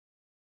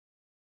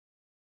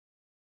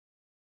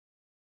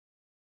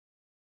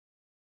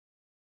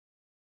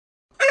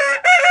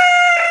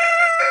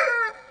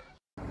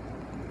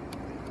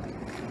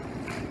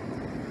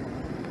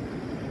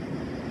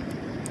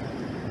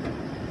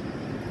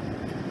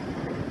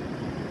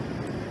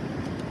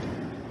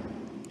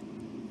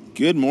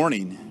Good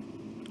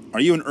morning.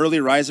 Are you an early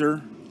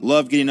riser?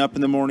 Love getting up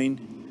in the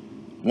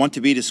morning? Want to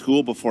be to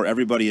school before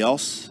everybody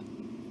else?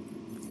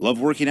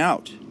 Love working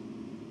out?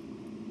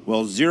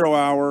 Well, 0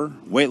 Hour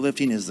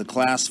Weightlifting is the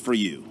class for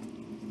you.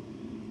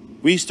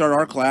 We start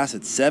our class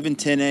at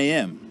 7:10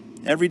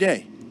 a.m. every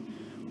day.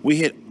 We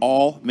hit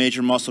all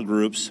major muscle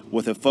groups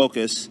with a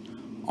focus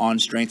on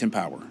strength and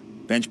power.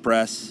 Bench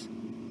press,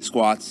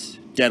 squats,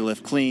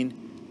 deadlift clean,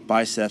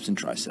 biceps and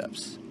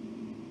triceps.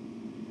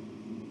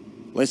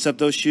 Lace up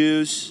those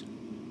shoes,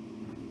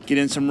 get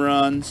in some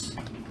runs,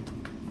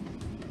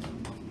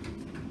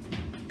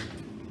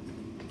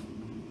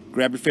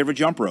 grab your favorite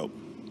jump rope.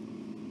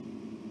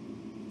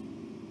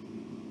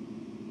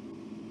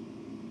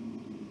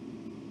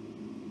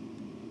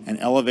 And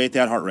elevate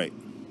that heart rate.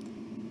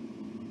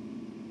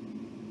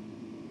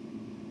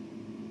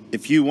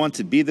 If you want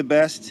to be the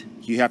best,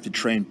 you have to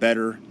train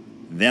better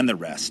than the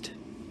rest.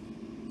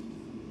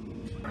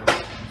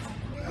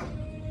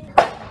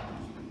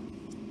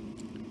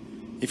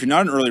 If you're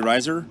not an early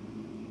riser,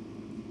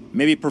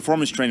 maybe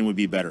performance training would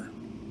be better.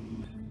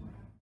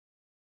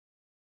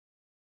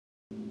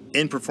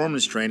 In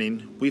performance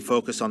training, we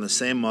focus on the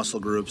same muscle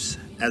groups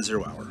as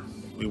 0 Hour.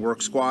 We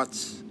work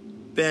squats,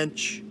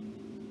 bench,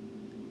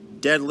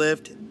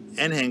 deadlift,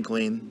 and hang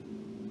clean,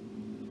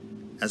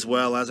 as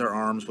well as our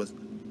arms with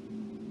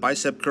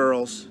bicep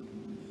curls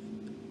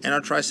and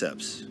our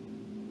triceps.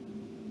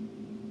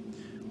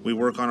 We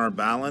work on our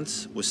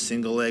balance with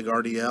single leg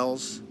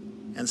RDLs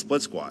and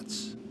split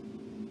squats.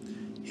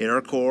 Hit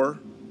our core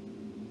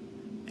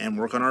and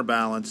work on our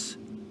balance,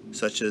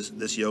 such as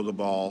this yoga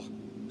ball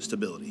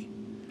stability.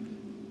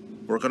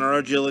 Work on our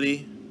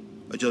agility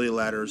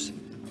ladders,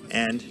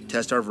 and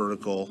test our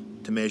vertical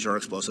to measure our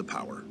explosive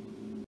power.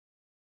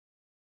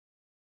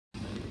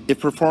 If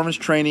performance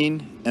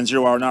training and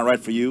 0 Hour are not right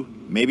for you,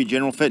 maybe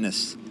general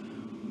fitness.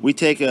 We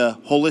take a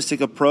holistic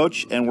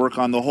approach and work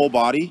on the whole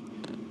body.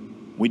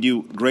 We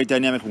do great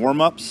dynamic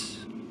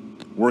warm-ups,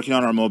 working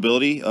on our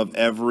mobility of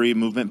every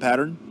movement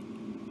pattern.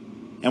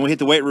 And we hit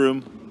the weight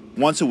room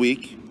once a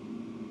week.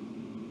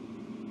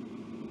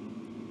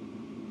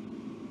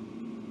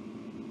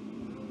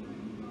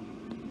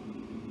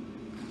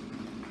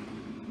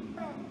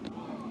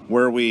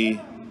 Where we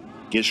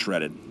get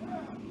shredded.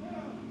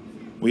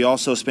 We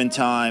also spend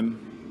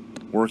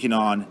time working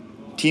on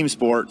team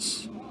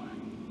sports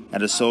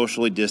at a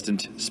socially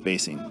distant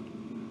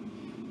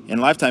spacing. In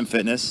Lifetime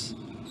Fitness,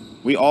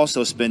 we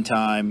also spend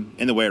time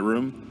in the weight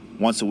room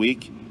once a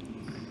week,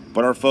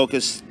 but our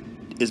focus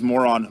is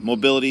more on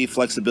mobility,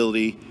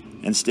 flexibility,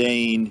 and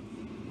staying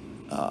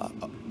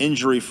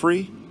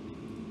injury-free,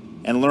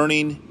 and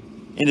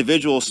learning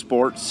individual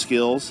sports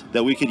skills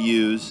that we could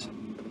use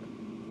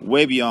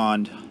way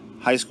beyond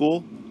high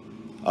school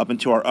up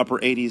into our upper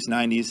 80s,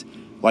 90s,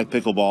 like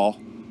pickleball,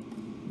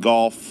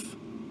 golf,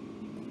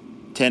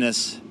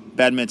 tennis,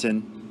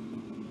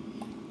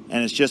 badminton,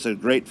 and it's just a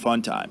great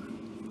fun time.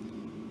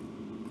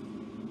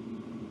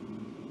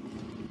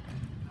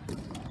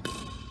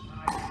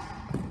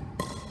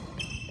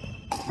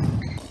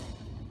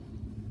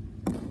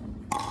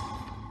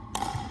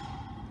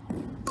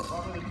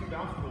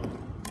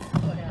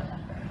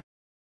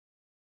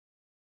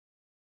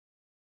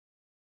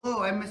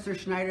 Hello, I'm Mr.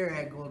 Schneider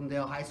at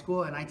Goldendale High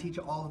School, and I teach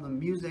all of the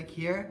music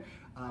here.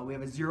 We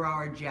have a 0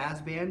 Hour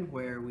jazz band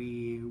where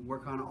we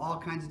work on all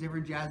kinds of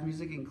different jazz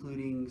music,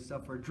 including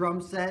stuff for drum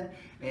set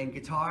and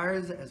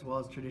guitars, as well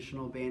as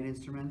traditional band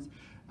instruments.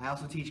 I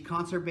also teach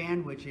concert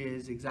band, which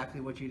is exactly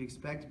what you'd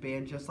expect.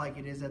 Band just like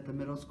it is at the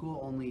middle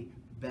school, only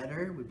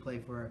better. We play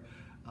for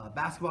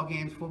basketball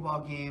games,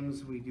 football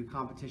games, we do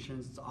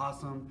competitions, it's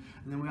awesome.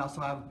 And then we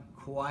also have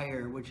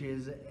choir, which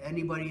is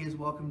anybody is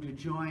welcome to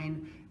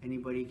join,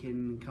 anybody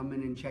can come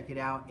in and check it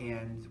out,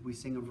 and we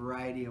sing a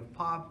variety of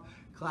pop,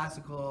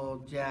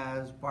 classical,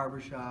 jazz,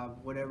 barbershop,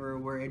 whatever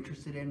we're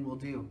interested in, we'll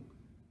do.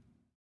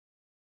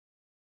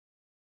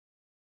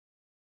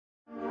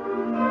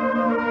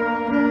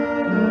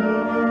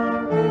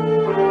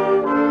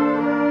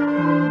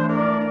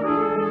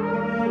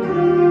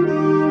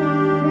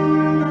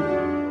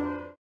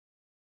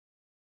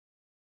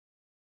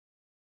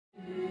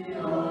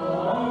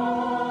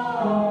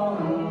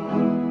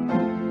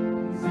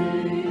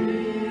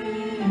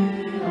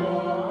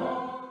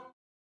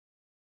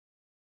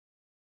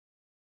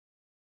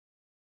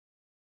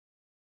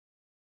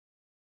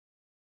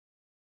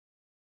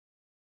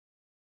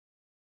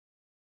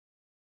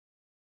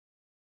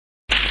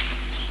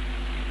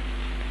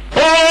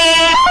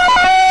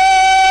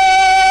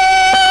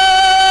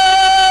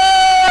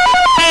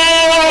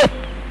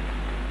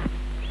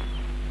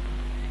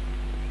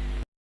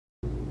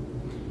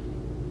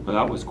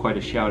 Well, that was quite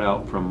a shout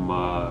out from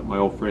my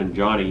old friend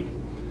Johnny,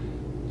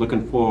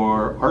 looking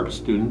for art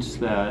students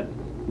that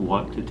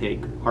want to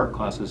take art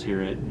classes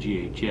here at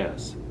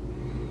GHS.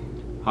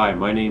 Hi,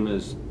 my name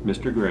is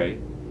Mr. Gray,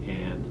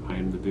 and I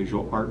am the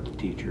visual art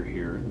teacher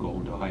here at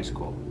Goldendale High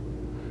School.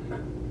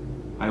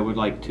 I would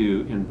like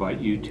to invite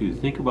you to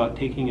think about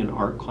taking an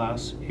art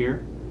class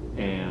here,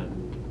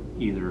 and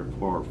either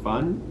for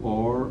fun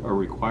or a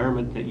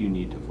requirement that you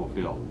need to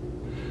fulfill.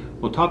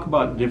 We'll talk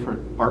about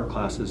different art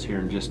classes here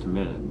in just a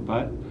minute,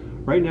 but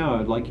right now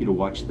I'd like you to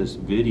watch this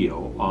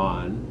video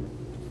on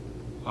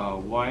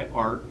why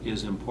art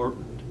is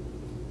important.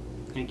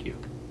 Thank you.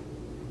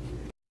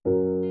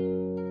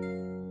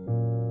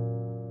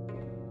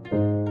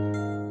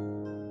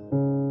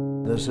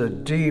 There's a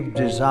deep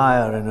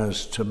desire in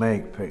us to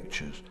make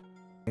pictures.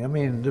 I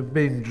mean, they've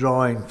been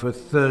drawing for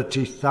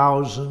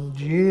 30,000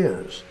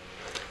 years.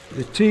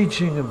 The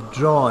teaching of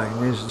drawing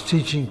is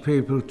teaching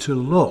people to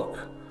look.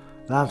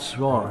 That's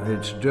what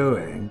it's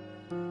doing.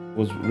 It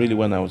was really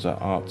when I was at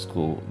art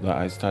school that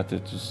I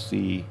started to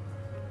see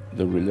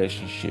the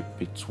relationship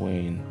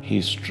between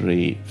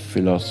history,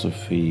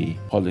 philosophy,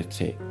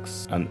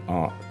 politics, and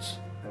art.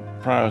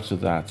 Prior to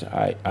that,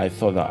 I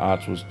thought that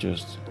art was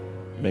just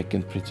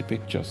making pretty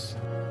pictures.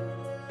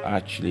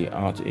 Actually,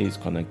 art is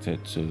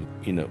connected to,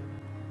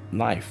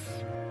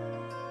 life.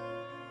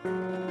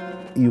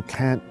 You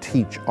can't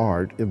teach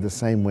art in the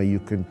same way you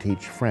can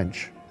teach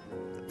French.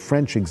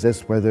 French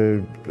exists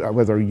whether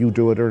you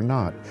do it or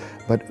not.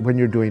 But when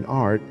you're doing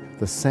art,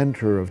 the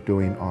center of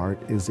doing art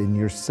is in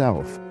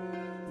yourself.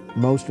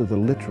 Most of the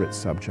literate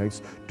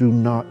subjects do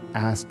not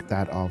ask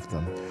that of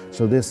them.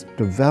 So this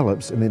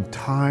develops an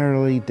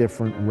entirely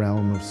different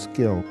realm of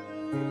skill.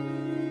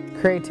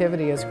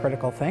 Creativity is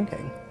critical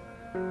thinking.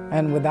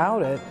 And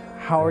without it,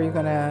 how are you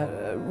going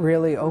to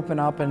really open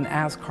up and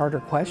ask harder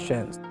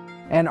questions?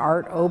 And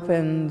art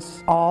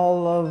opens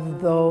all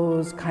of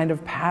those kind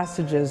of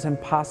passages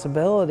and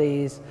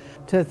possibilities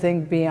to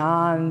think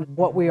beyond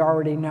what we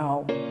already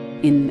know.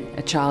 In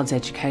a child's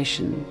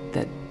education,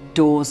 that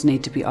doors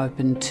need to be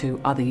opened to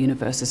other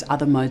universes,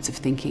 other modes of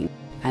thinking.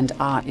 And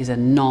art is a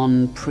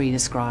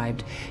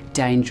non-predescribed,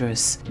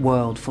 dangerous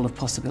world full of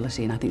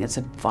possibility. And I think that's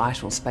a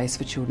vital space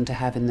for children to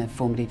have in their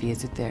formative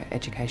years of their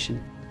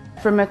education.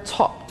 From a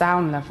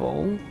top-down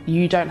level,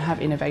 you don't have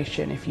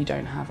innovation if you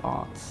don't have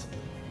arts.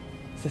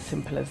 It's as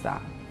simple as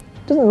that.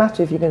 It doesn't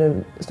matter if you're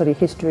going to study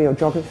history or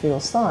geography or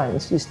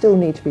science, you still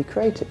need to be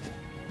creative,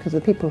 because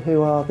the people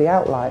who are the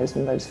outliers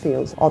in those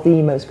fields are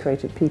the most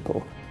creative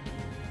people.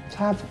 To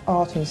have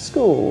art in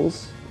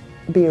schools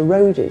be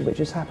eroded, which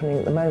is happening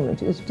at the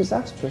moment, is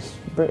disastrous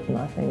for Britain,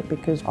 I think,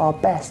 because our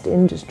best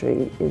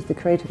industry is the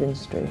creative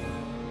industry.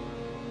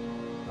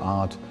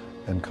 Art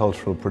and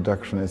cultural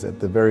production is at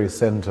the very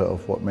center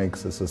of what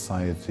makes a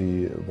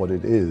society what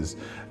it is.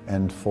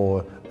 And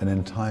for an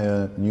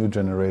entire new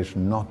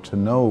generation not to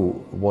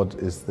know what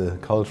is the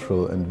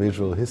cultural and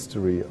visual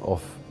history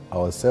of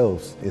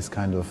ourselves is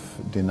kind of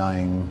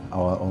denying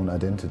our own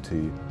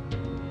identity.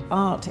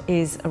 Art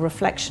is a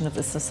reflection of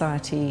the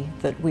society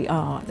that we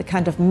are, the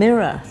kind of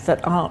mirror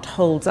that art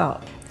holds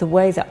up, the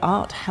way that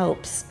art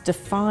helps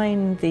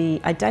define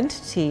the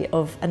identity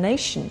of a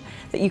nation,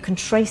 that you can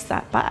trace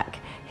that back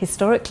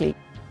historically.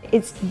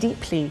 It's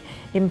deeply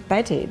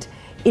embedded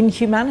in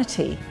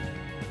humanity.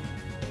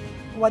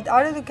 What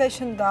art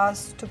education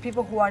does to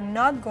people who are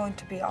not going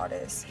to be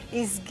artists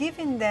is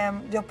giving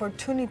them the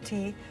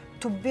opportunity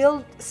to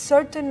build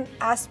certain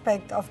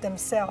aspect of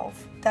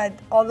themselves that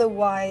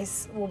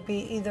otherwise will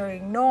be either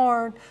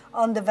ignored,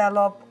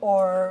 undeveloped,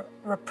 or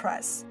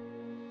repressed.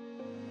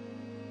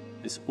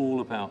 It's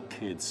all about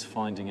kids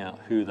finding out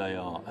who they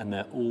are, and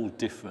they're all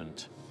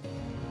different.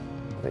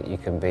 That you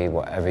can be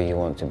whatever you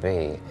want to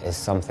be is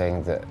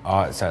something that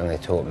art certainly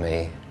taught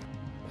me.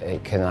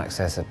 It can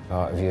access a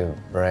part of your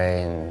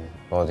brain,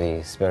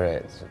 body,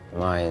 spirit,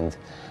 mind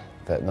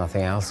that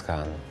nothing else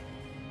can.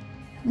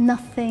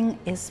 Nothing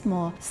is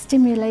more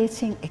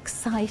stimulating,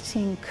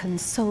 exciting,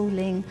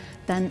 consoling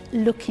than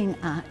looking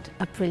at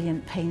a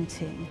brilliant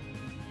painting.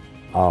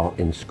 Art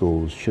in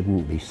schools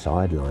shouldn't be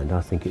sidelined.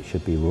 I think it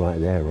should be right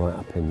there, right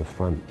up in the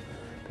front,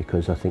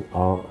 because I think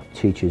art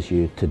teaches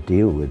you to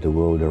deal with the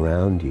world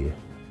around you.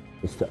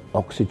 It's the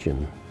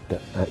oxygen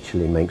that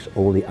actually makes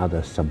all the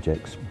other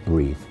subjects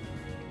breathe.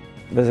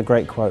 There's a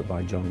great quote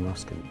by John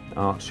Ruskin.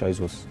 Art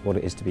shows us what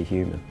it is to be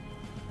human.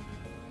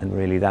 And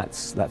really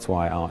that's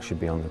why art should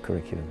be on the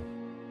curriculum.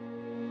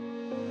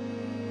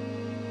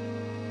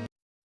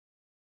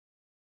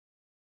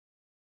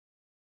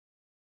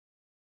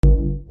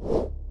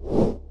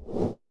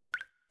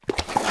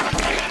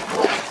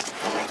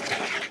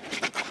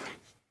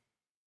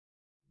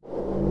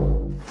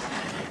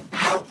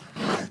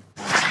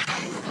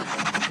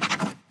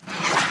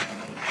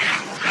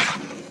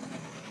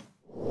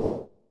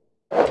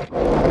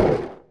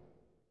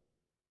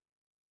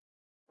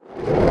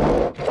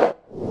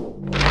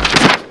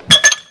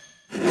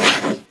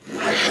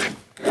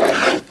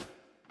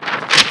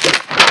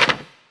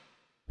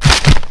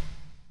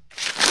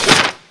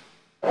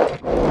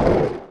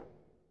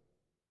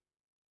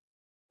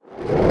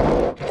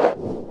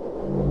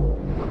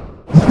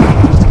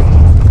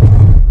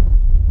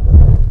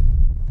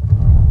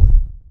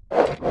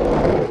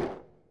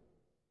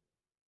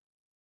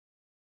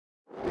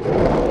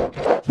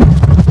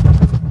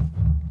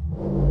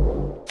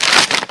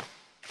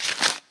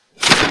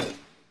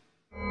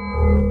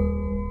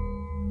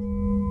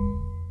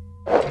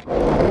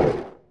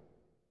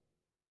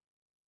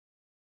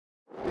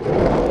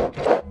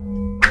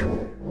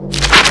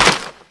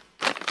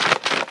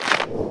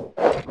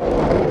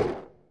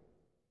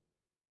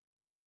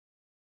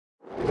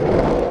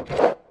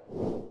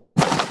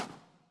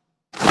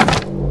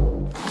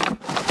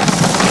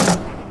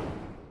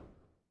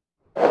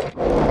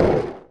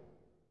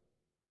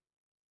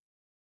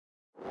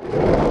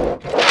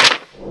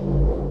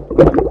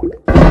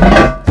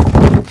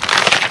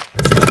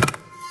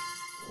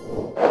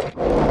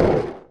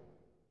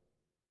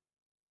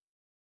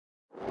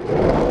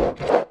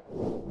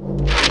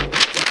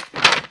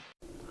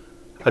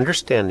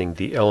 Understanding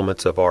the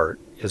elements of art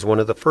is one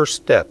of the first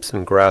steps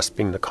in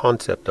grasping the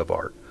concept of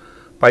art.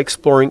 By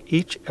exploring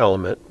each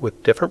element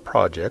with different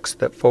projects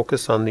that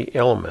focus on the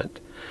element,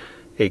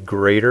 a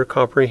greater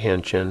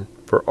comprehension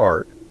for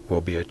art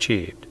will be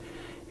achieved.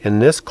 In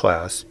this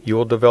class, you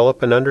will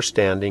develop an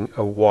understanding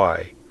of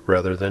why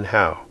rather than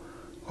how.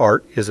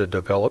 Art is a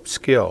developed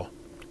skill.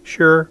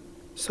 Sure,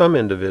 some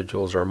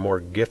individuals are more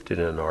gifted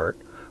in art,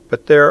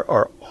 but there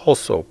are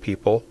also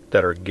people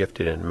that are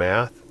gifted in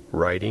math,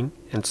 writing,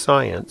 and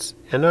science,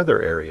 and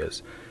other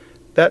areas.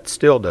 That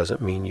still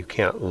doesn't mean you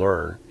can't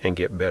learn and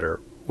get better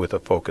with a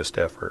focused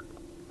effort.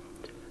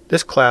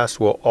 This class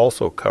will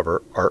also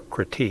cover art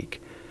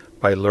critique.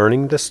 By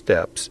learning the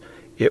steps,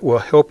 it will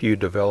help you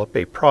develop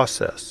a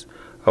process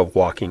of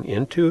walking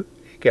into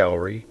a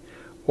gallery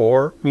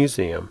or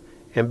museum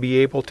and be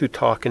able to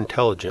talk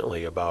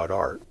intelligently about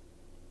art.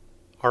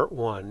 Art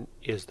 1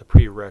 is the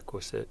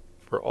prerequisite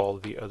for all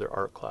the other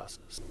art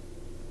classes.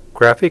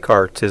 Graphic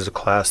Arts is a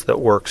class that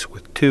works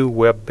with two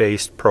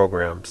web-based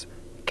programs,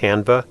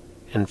 Canva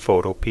and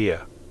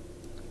Photopea.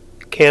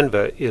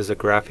 Canva is a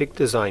graphic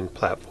design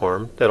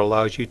platform that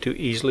allows you to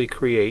easily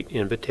create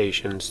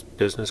invitations,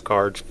 business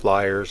cards,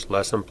 flyers,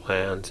 lesson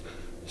plans,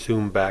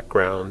 Zoom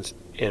backgrounds,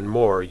 and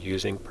more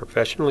using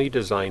professionally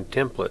designed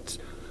templates.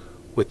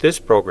 With this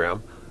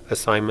program,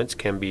 assignments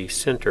can be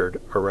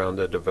centered around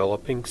the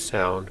developing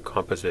sound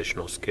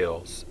compositional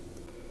skills.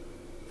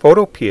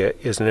 Photopea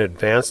is an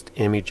advanced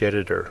image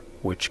editor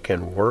which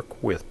can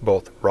work with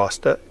both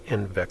Rasta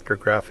and vector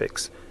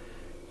graphics.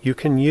 You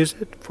can use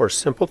it for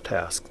simple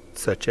tasks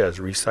such as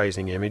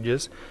resizing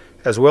images,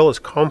 as well as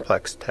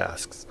complex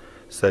tasks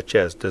such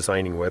as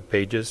designing web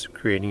pages,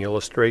 creating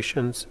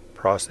illustrations,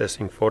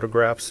 processing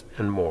photographs,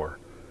 and more.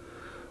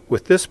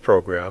 With this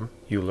program,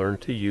 you learn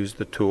to use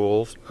the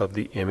tools of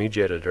the image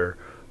editor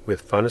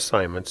with fun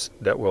assignments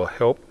that will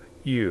help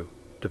you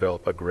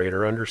develop a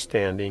greater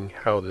understanding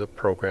how the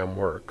program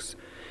works.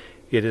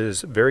 It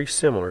is very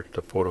similar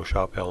to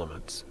Photoshop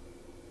Elements.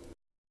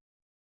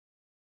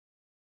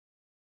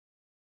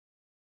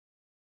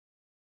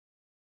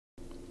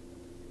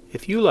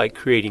 If you like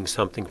creating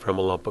something from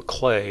a lump of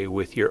clay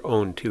with your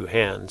own two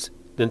hands,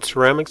 then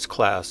ceramics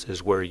class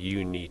is where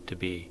you need to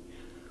be.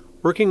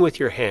 Working with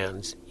your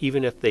hands,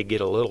 even if they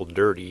get a little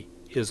dirty,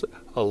 is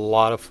a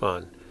lot of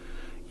fun.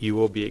 You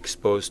will be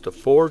exposed to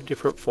 4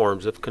 different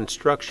forms of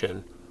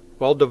construction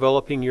while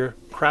developing your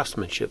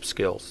craftsmanship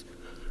skills.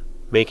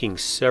 Making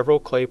several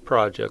clay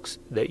projects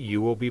that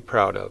you will be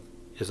proud of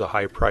is a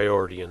high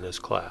priority in this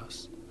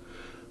class.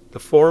 The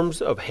forms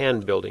of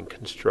hand building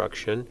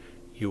construction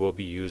you will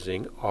be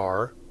using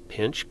are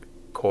pinch,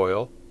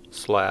 coil,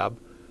 slab,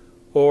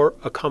 or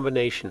a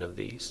combination of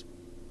these.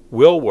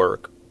 Will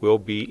work will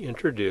be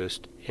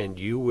introduced and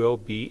you will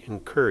be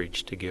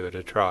encouraged to give it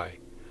a try.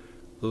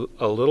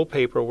 A little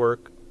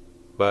paperwork,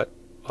 but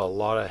a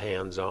lot of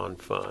hands-on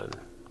fun.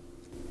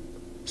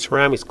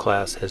 Ceramics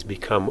class has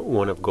become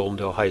one of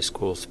Goldendale High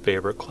School's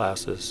favorite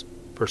classes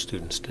for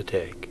students to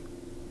take.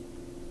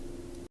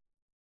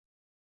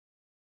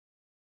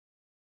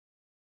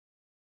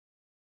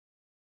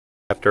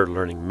 After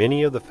learning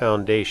many of the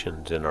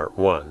foundations in Art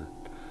 1,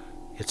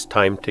 it's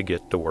time to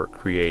get to work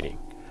creating.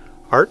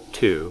 Art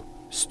 2,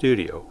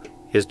 Studio,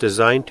 is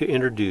designed to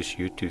introduce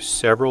you to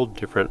several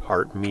different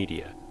art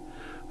media.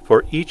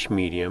 For each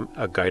medium,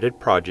 a guided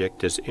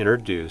project is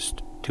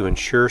introduced to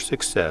ensure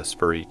success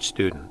for each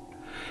student.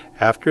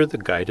 After the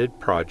guided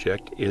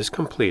project is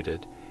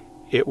completed,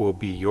 it will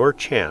be your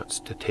chance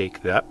to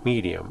take that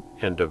medium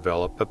and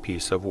develop a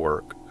piece of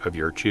work of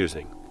your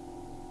choosing.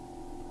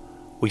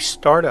 We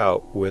start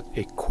out with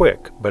a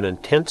quick but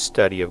intense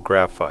study of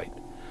graphite.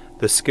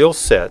 The skill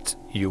sets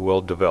you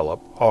will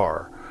develop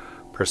are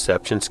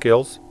perception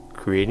skills,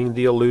 creating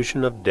the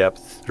illusion of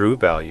depth through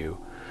value,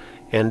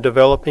 and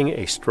developing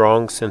a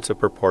strong sense of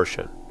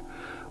proportion.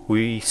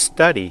 We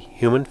study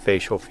human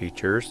facial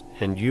features,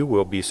 and you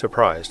will be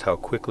surprised how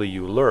quickly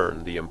you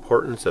learn the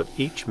importance of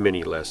each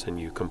mini lesson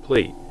you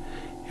complete.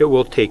 It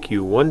will take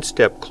you one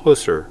step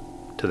closer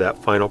to that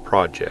final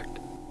project.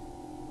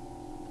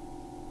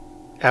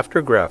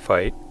 After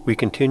graphite, we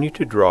continue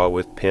to draw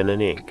with pen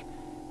and ink.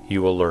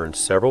 You will learn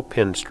several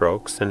pen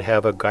strokes and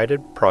have a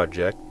guided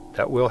project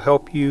that will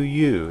help you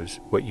use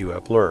what you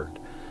have learned.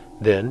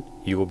 Then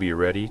you will be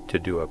ready to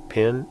do a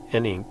pen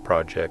and ink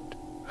project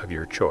of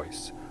your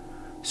choice.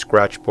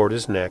 Scratchboard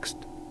is next,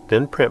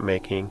 then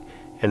printmaking,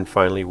 and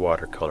finally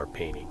watercolor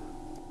painting.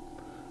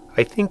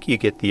 I think you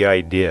get the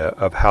idea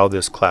of how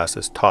this class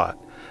is taught.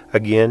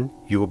 Again,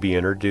 you will be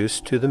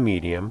introduced to the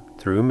medium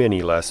through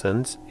mini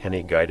lessons and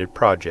a guided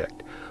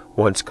project.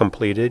 Once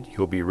completed,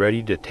 you'll be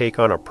ready to take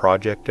on a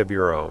project of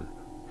your own.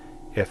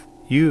 If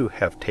you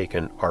have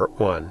taken Art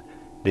 1,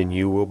 then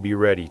you will be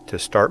ready to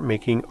start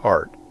making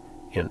art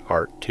in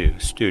Art 2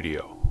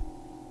 Studio.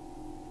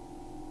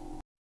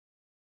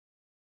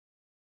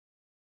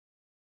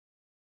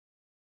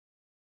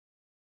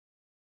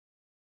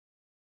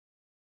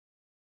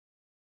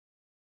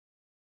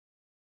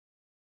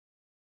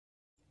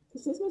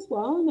 This is Ms.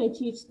 Wall, and I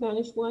teach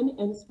Spanish 1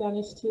 and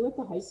Spanish 2 at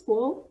the high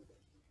school.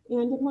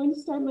 And I'm going to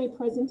start my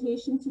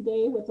presentation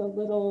today with a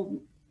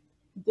little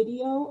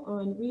video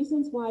on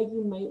reasons why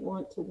you might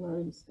want to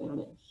learn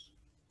Spanish.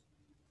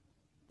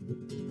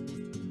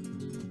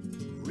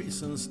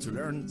 Reasons to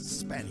learn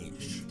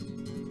Spanish.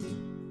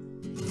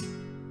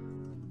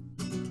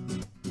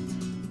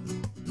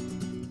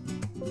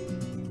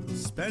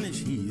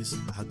 Spanish is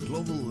a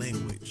global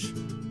language.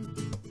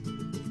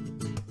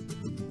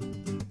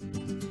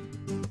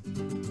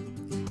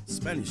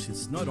 Spanish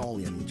is not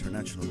only an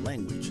international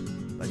language,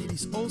 but it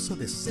is also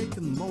the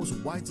second most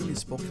widely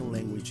spoken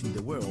language in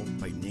the world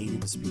by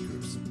native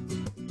speakers.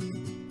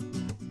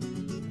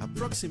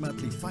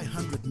 Approximately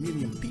 500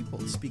 million people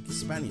speak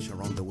Spanish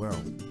around the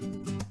world.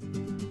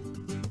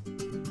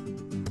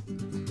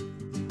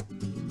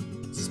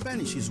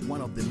 Spanish is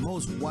one of the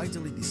most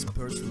widely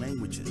dispersed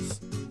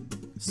languages.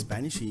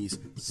 Spanish is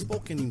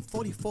spoken in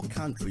 44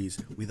 countries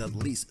with at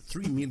least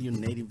 3 million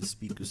native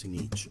speakers in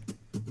each.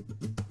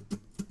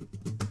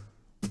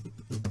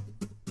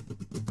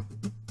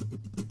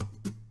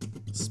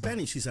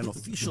 Spanish is an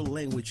official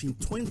language in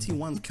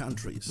 21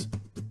 countries.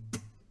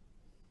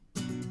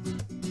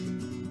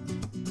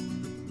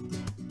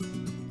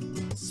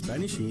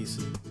 Spanish is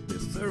the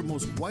third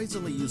most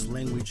widely used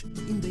language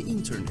in the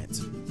internet.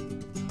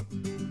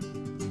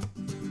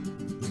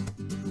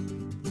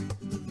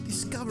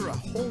 Discover a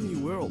whole new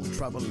world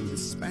traveling the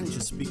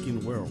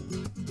Spanish-speaking world.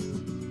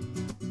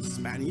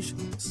 Spanish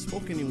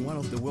spoken in one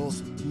of the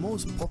world's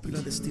most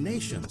popular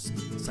destinations,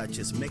 such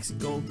as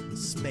Mexico,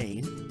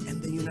 Spain,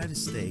 and the United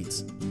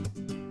States.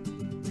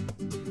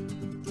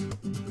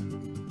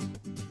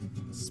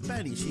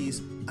 Spanish is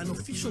an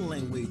official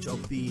language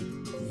of the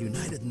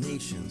United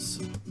Nations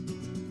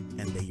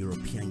and the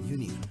European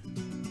Union.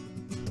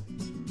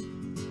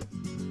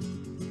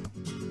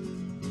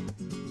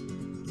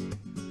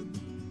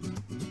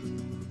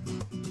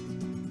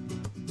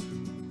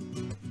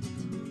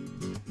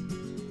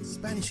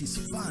 Spanish is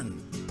fun.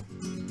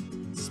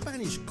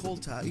 Spanish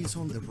culture is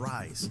on the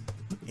rise.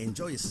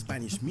 Enjoy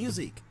Spanish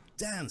music,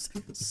 dance,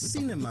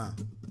 cinema,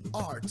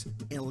 art,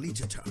 and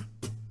literature.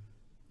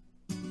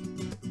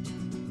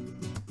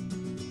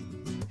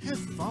 Have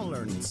fun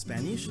learning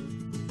Spanish.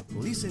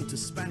 Listen to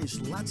Spanish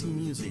Latin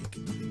music.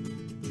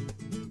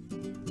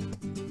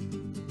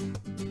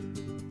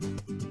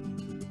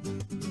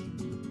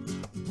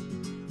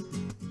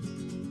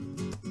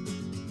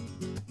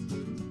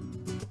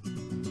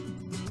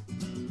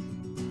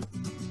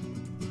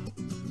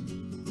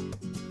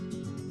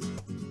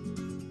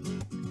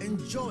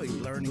 Enjoy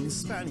learning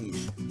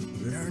Spanish.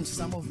 Learn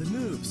some of the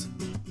moves.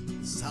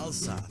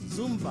 Salsa,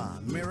 zumba,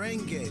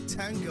 merengue,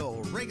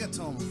 tango,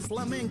 reggaeton,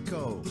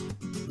 flamenco.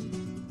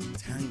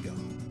 Tango.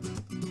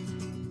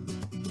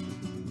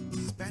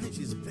 Spanish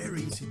is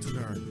very easy to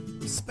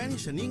learn.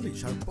 Spanish and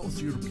English are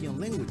both European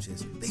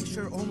languages. They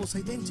share almost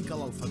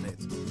identical alphabet.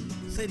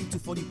 30 to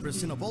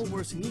 40% of all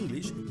words in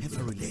English have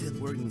a related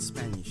word in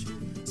Spanish.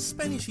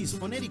 Spanish is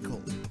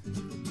phonetical.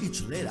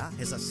 Each letter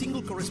has a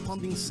single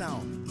corresponding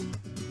sound.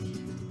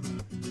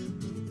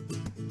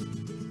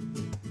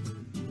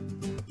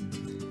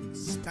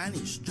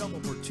 Spanish job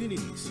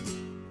opportunities.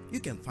 You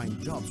can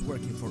find jobs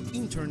working for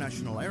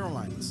international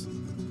airlines,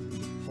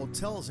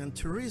 hotels and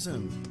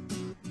tourism,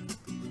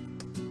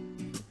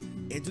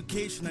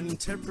 education and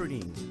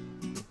interpreting,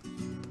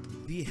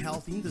 the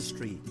health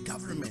industry,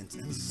 government,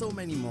 and so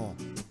many more.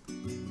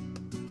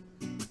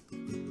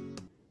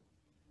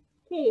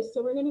 Okay,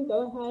 so we're going to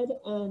go ahead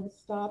and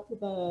stop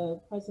the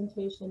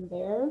presentation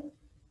there.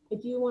 I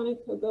do want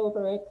to go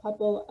over a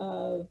couple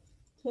of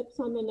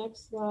tips on the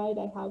next slide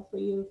I have for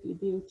you if you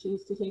do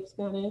choose to take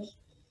Spanish.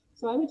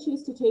 So I would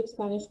choose to take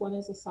Spanish 1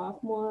 as a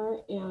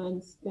sophomore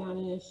and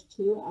Spanish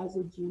 2 as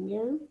a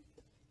junior.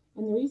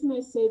 And the reason I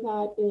say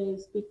that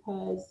is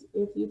because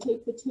if you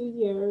take the 2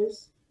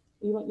 years,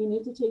 you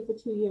need to take the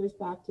 2 years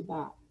back to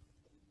back.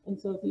 And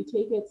so if you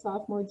take it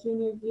sophomore,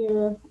 junior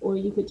year, or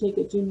you could take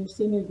it junior,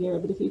 senior year,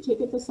 but if you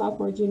take it the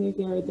sophomore, junior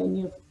year, then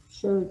you're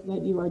sure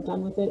that you are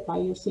done with it by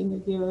your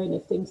senior year. And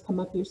if things come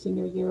up your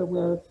senior year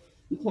where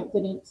you can't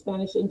fit in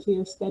Spanish into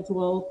your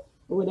schedule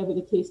or whatever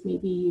the case may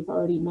be, you've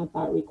already met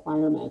that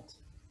requirement,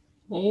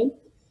 okay?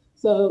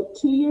 So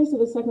 2 years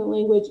of a second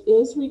language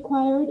is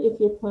required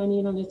if you're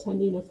planning on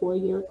attending a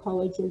 4-year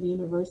college or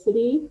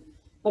university.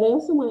 But I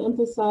also want to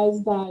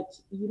emphasize that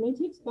you may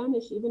take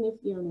Spanish even if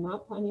you're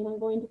not planning on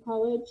going to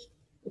college.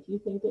 If you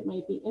think it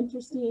might be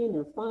interesting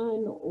or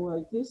fun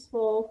or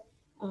useful,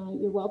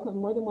 you're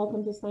more than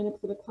welcome to sign up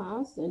for the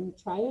class and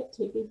try it,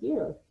 take a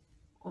year.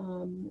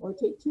 Or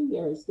take 2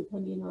 years,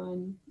 depending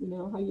on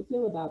how you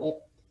feel about it.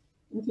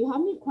 And if you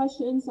have any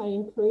questions, I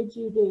encourage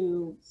you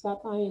to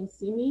stop by and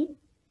see me,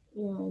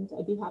 and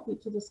I'd be happy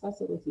to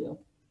discuss it with you.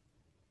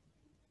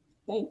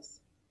 Thanks.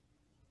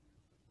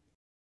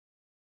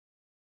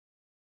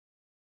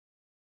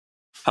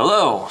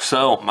 Hello,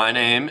 so my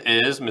name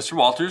is Mr.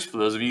 Walters, for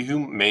those of you who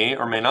may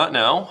or may not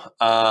know.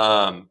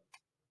 I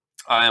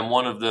am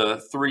one of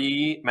the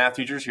 3 math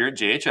teachers here at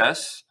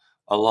JHS,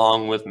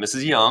 along with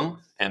Mrs.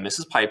 Young and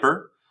Mrs.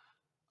 Piper.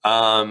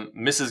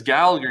 Mrs.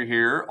 Gallagher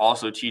here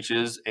also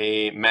teaches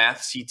a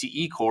math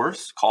CTE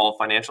course called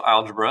Financial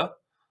Algebra,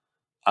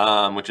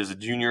 which is a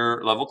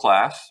junior level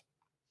class.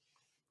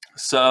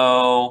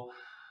 So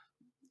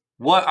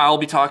what I'll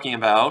be talking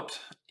about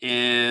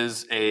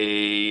is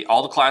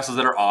all the classes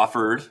that are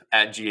offered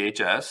at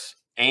GHS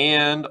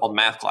and all the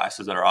math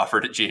classes that are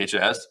offered at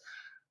GHS,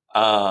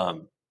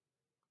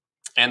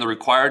 and the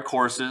required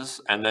courses,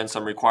 and then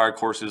some required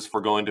courses for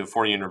going to a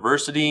foreign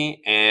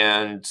university,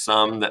 and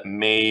some that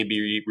may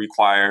be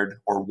required,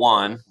 or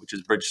one, which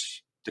is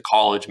Bridge to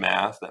College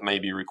math, that may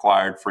be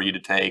required for you to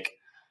take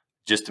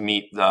just to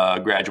meet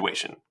the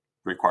graduation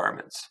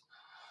requirements.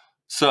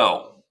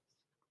 So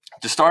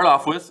to start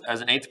off with,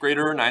 as an 8th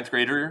grader or 9th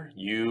grader,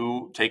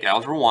 you take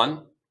Algebra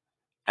 1,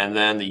 and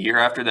then the year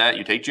after that,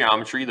 you take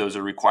geometry. Those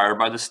are required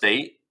by the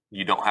state.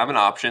 You don't have an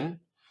option.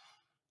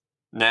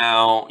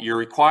 Now, you're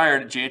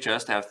required at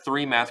GHS to have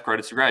 3 math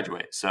credits to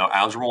graduate. So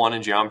Algebra 1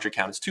 and geometry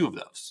count as 2 of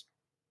those.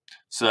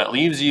 So that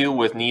leaves you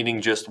with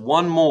needing just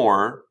 1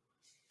 more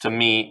to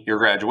meet your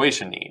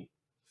graduation need,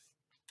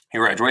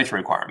 your graduation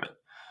requirement.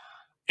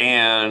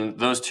 And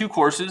those 2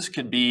 courses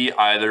could be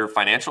either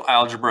Financial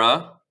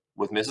Algebra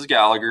with Mrs.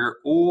 Gallagher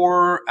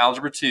or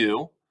Algebra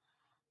 2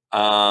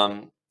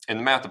 in the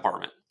math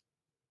department.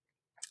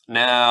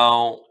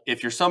 Now,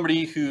 if you're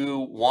somebody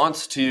who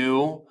wants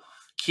to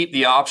keep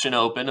the option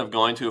open of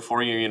going to a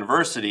four-year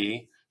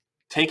university,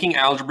 taking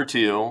Algebra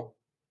 2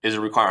 is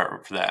a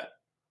requirement for that.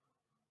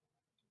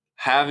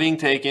 Having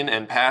taken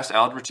and passed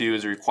Algebra 2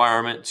 is a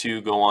requirement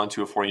to go on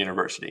to a four-year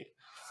university.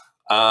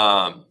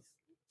 And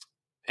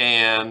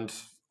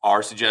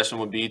our suggestion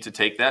would be to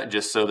take that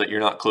just so that you're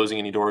not closing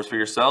any doors for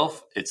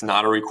yourself. It's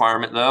not a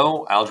requirement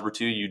though. Algebra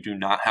 2 you do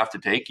not have to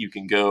take. You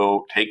can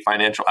go take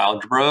Financial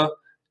Algebra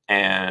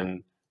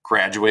and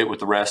graduate with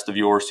the rest of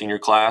your senior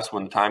class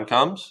when the time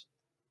comes.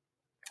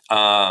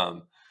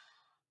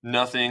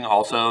 Nothing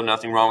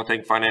wrong with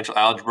taking Financial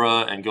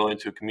Algebra and going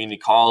to a community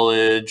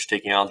college,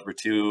 taking Algebra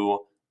 2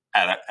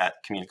 at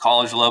community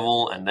college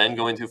level, and then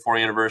going to a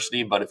four-year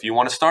university. But if you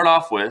want to start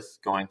off with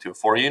going to a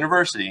four-year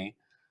university,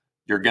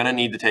 you're going to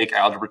need to take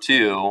Algebra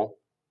 2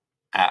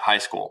 at high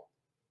school.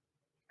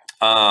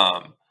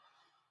 On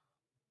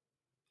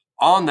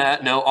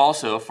that note,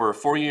 also for a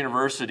four-year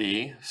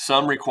university,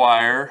 some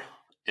require,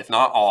 if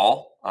not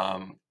all,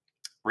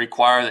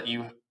 require that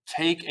you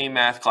take a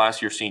math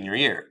class your senior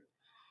year.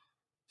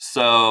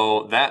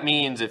 So that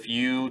means if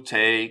you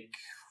take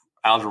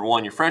Algebra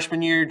 1 your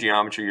freshman year,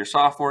 geometry your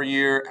sophomore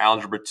year,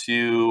 Algebra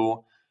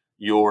 2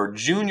 your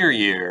junior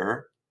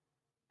year,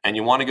 and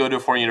you want to go to a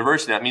foreign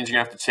university, that means you're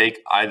going to have to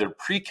take either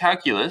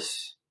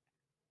pre-calculus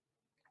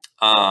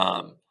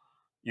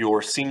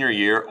your senior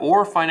year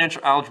or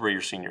financial algebra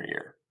your senior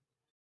year.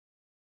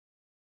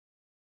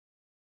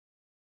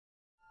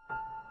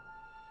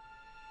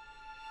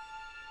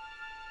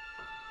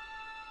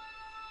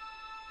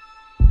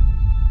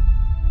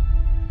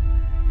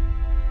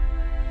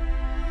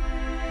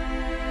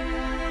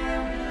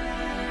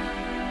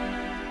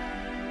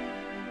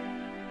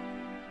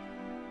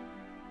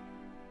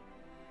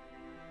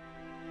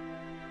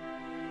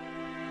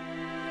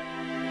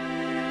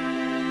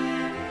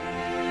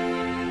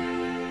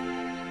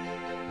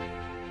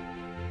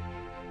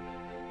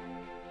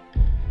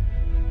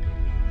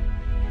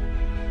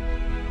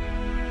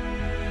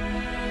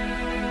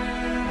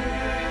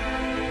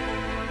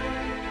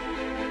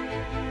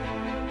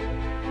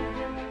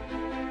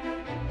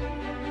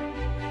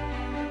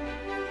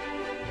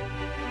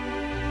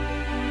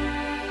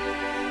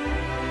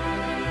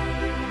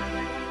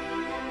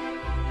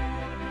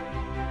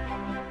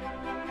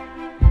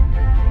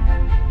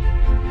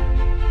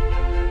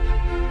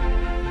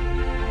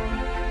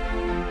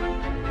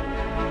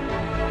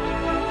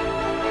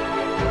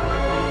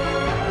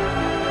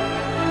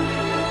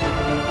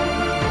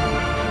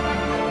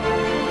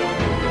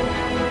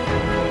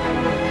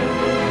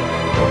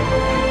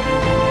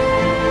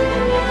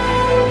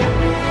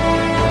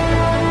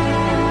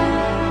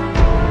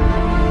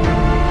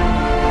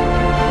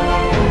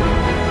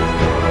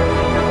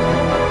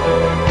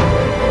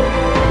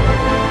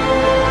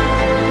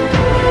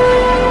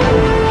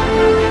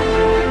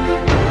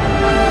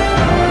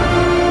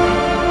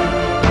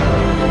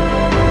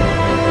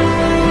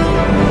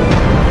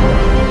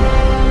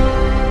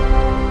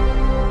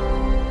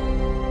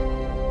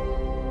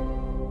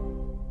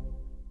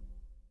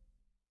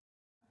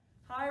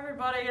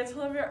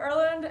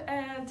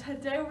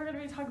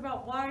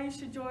 Why you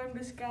should join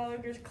Miss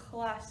Gallagher's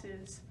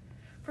classes.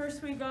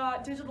 First, we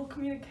got digital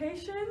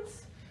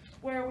communications,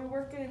 where we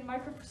work in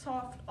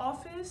Microsoft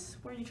Office,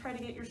 where you try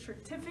to get your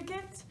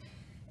certificate.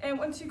 And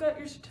once you got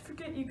your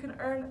certificate, you can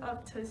earn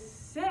up to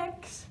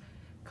 6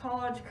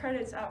 college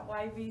credits at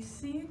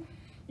YVC.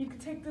 You can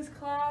take this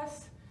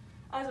class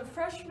as a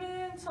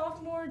freshman,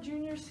 sophomore,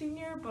 junior,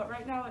 senior, but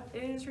right now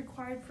it is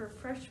required for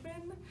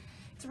freshmen.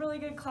 It's a really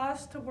good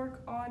class to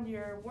work on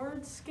your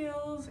word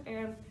skills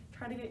and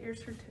try to get your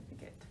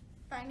certificate.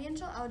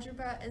 Financial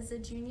Algebra is a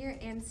junior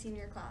and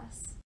senior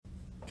class.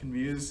 can be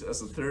used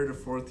as a third or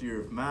fourth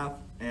year of math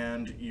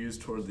and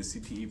used toward the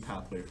CTE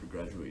pathway for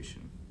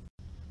graduation.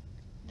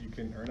 You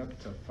can earn up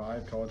to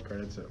 5 college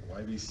credits at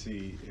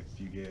YVC if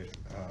you get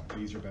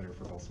B's or better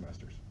for both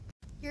semesters.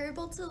 You're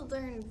able to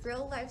learn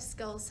real-life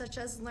skills such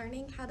as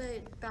learning how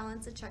to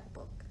balance a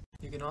checkbook.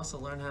 You can also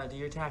learn how to do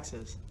your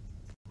taxes.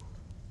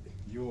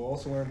 You will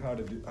also learn how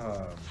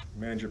to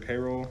manage your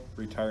payroll,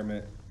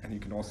 retirement, and you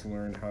can also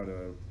learn how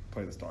to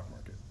play the stock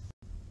market.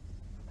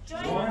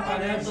 Join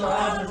Financial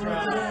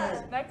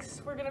Algebra!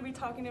 Next, we're going to be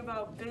talking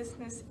about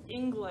business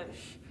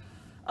English.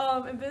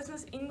 In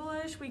business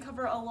English, we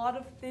cover a lot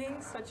of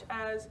things such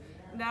as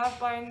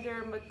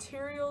NavBinder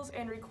materials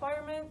and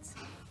requirements,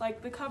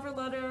 like the cover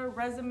letter,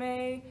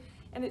 resume,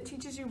 and it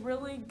teaches you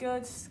really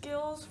good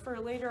skills for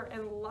later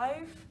in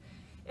life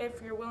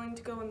if you're willing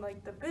to go in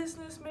like the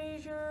business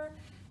major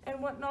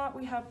and whatnot.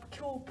 We have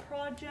cool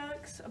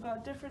projects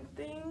about different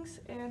things,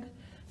 and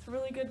it's a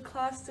really good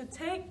class to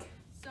take.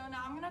 So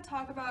now I'm going to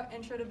talk about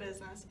Intro to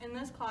Business. In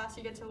this class,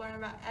 you get to learn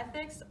about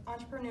ethics,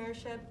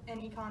 entrepreneurship,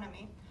 and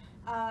economy.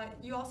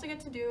 You also get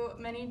to do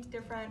many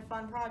different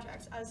fun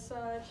projects,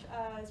 such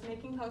as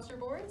making poster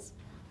boards,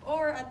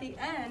 or at the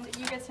end,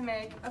 you get to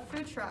make a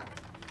food truck.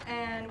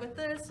 And with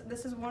this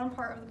is one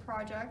part of the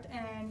project,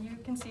 and you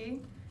can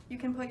see, you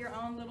can put your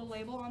own little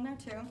label on there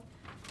too.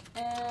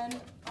 And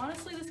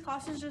honestly, this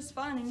class is just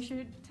fun, and you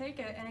should take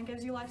it, and it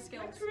gives you life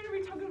skills. Next, we're going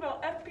to be talking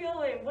about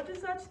FBLA. What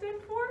does that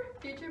stand for?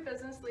 Future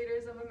Business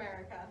Leaders of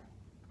America.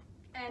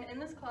 And in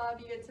this club,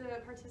 you get to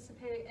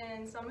participate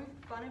in some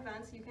fun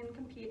events you can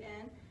compete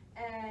in,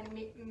 and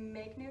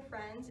make new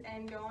friends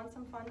and go on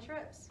some fun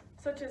trips.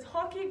 Such as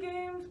hockey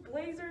games,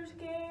 Blazers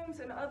games,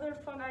 and other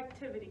fun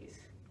activities.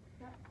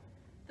 Yeah.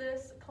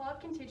 This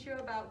club can teach you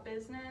about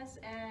business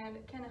and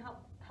can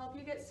help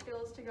you get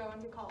skills to go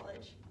into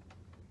college.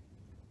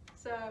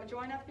 So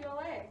join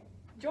FBLA.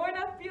 Join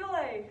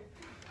FBLA!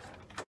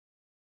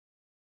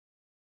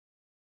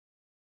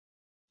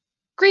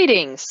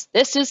 Greetings,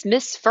 this is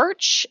Miss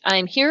Furch.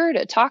 I'm here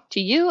to talk to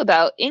you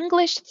about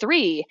English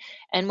 3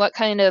 and what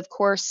kind of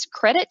course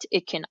credit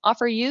it can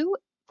offer you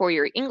for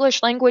your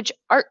English language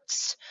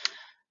arts.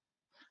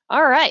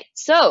 All right,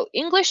 so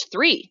English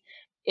 3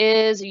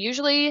 is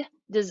usually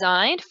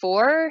designed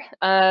for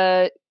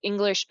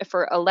English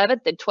for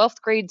 11th and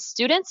 12th grade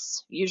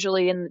students,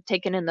 usually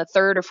taken in the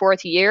 3rd or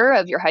 4th year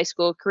of your high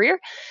school career.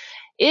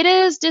 It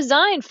is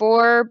designed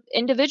for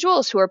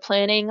individuals who are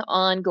planning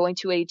on going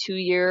to a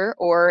 2-year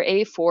or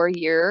a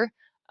 4-year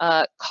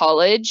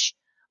college,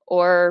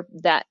 or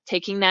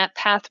taking that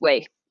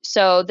pathway.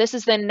 So this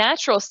is the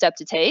natural step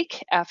to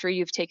take after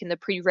you've taken the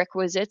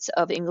prerequisites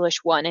of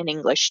English 1 and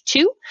English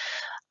 2.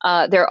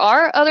 There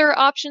are other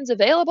options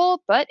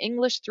available, but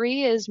English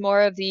 3 is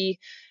more of the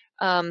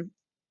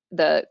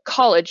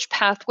college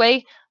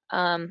pathway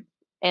and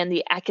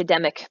the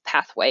academic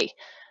pathway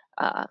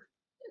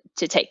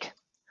to take.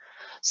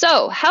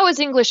 So how is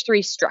English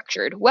 3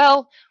 structured?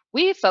 Well,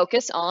 we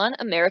focus on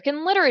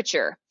American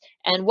literature.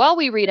 And while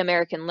we read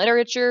American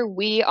literature,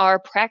 we are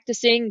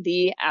practicing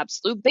the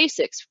absolute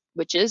basics,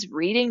 which is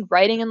reading,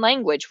 writing, and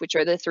language, which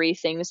are the 3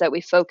 things that we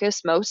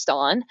focus most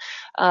on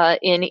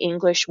in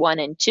English 1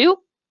 and 2.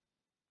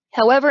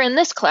 However, in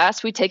this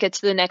class, we take it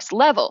to the next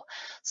level.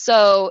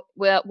 So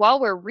while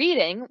we're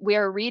reading, we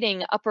are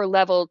reading upper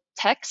level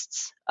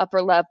texts,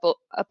 upper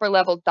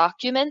level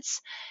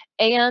documents,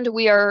 and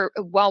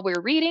while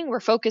we're reading, we're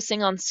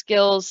focusing on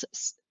skills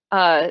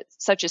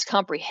such as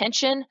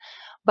comprehension,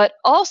 but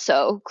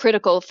also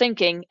critical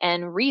thinking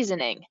and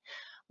reasoning.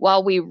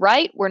 While we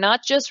write, we're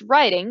not just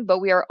writing, but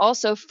we are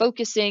also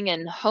focusing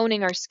and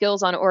honing our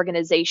skills on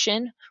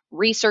organization,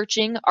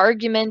 researching,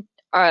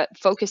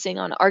 focusing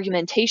on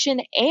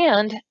argumentation,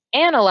 and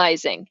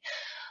analyzing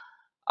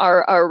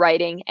our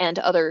writing and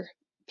other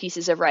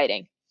pieces of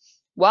writing.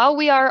 While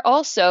we are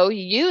also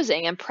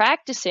using and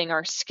practicing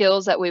our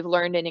skills that we've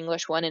learned in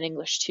English 1 and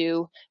English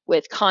 2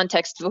 with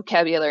context,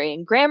 vocabulary,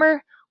 and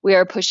grammar, we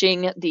are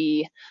pushing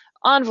the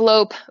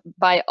envelope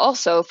by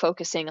also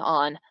focusing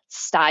on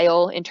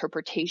style,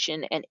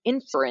 interpretation, and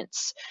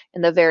inference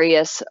in the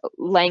various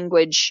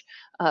language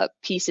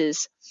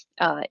pieces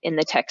in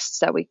the texts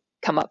that we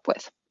come up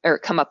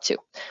to.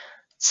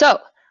 So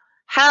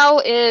how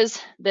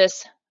is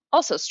this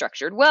also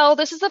structured? Well,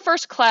 this is the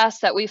first class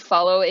that we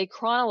follow a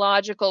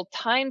chronological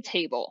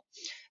timetable.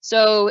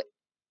 So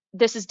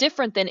this is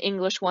different than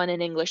English 1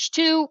 and English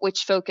 2,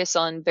 which focus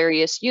on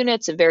various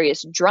units and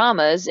various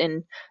dramas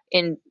in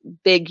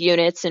big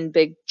units and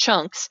big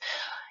chunks.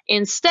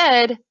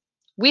 Instead,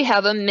 we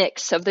have a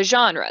mix of the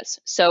genres.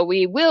 So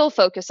we will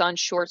focus on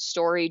short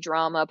story,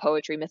 drama,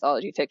 poetry,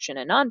 mythology, fiction,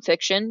 and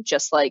nonfiction,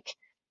 just like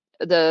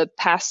the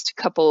past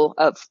couple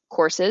of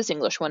courses,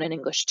 English 1 and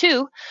English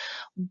 2,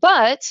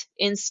 but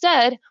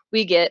instead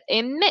we get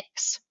a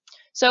mix.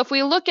 So if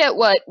we look at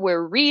what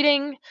we're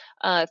reading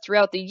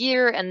throughout the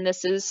year, and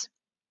this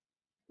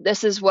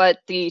is what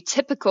the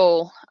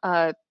typical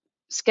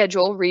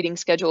reading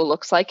schedule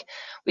looks like.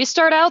 We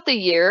start out the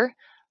year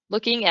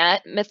looking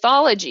at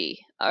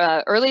mythology,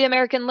 early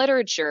American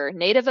literature,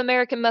 Native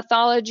American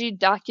mythology,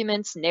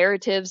 documents,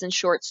 narratives, and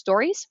short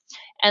stories.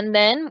 And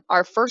then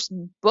our first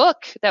book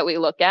that we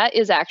look at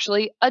is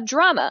actually a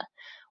drama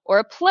or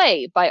a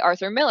play by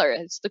Arthur Miller.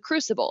 It's The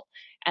Crucible.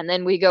 And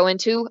then we go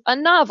into a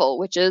novel,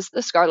 which is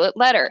The Scarlet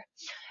Letter.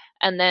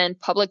 And then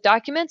public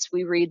documents,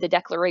 we read the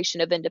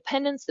Declaration of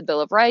Independence, the Bill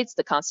of Rights,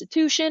 the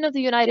Constitution of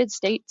the United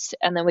States.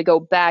 And then we go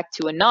back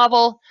to a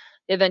novel,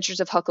 The Adventures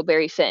of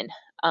Huckleberry Finn.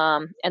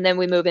 And then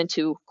we move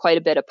into quite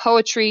a bit of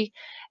poetry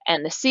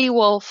and The Sea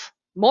Wolf,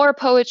 more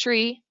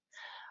poetry.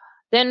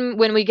 Then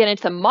when we get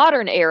into the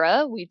modern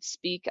era, we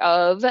speak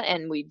of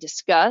and we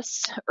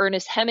discuss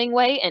Ernest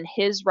Hemingway and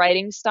his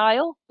writing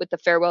style with The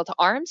Farewell to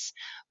Arms.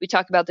 We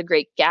talk about The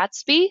Great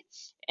Gatsby,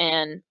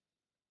 and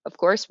of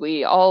course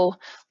we all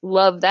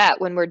love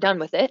that when we're done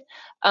with it,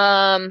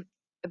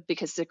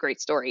 because it's a great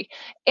story.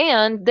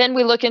 And then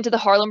we look into the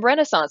Harlem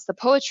Renaissance, the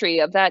poetry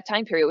of that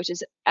time period, which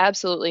is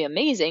absolutely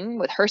amazing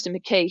with Hurston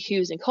McKay,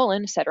 Hughes and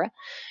Cullen, etc.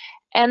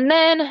 And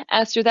then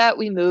after that,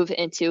 we move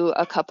into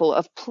a couple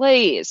of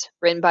plays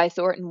written by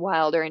Thornton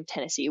Wilder and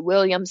Tennessee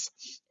Williams.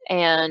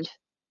 And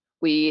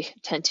we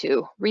tend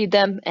to read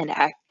them and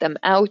act them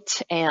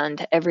out.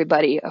 And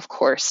everybody, of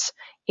course,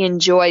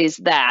 enjoys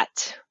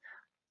that,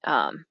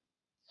 that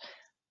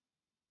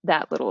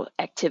little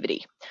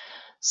activity.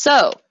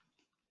 So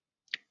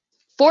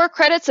 4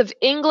 credits of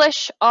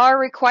English are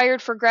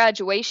required for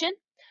graduation.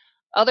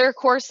 Other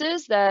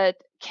courses that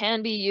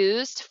can be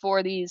used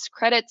for these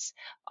credits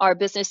are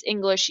Business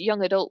English,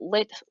 Young Adult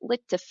Lit,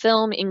 Lit to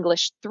Film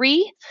English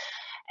 3.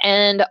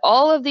 And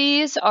all of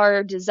these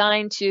are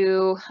designed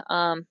to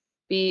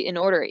be in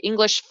order.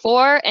 English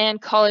 4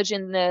 and college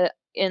in the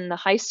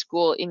high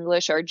school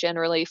English are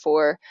generally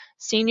for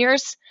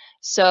seniors.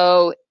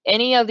 So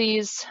any of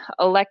these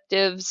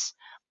electives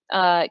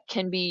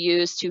can be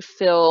used to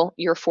fill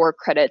your 4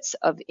 credits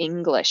of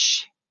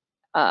English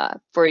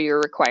for your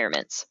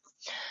requirements.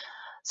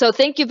 So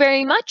thank you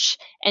very much.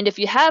 And if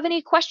you have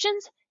any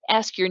questions,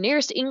 ask your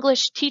nearest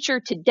English teacher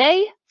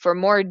today for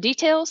more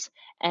details.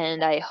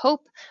 And I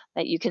hope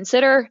that you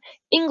consider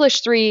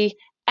English 3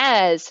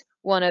 as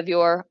one of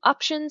your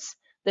options.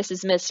 This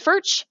is Ms.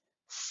 Furch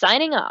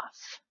signing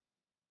off.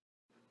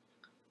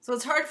 So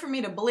it's hard for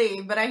me to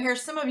believe, but I hear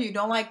some of you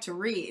don't like to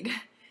read.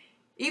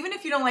 Even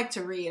if you don't like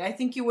to read, I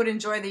think you would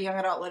enjoy the Young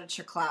Adult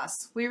Literature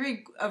class. We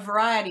read a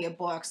variety of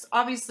books.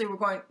 Obviously,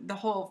 the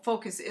whole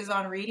focus is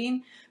on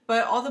reading,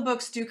 but all the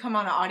books do come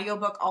on an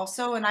audiobook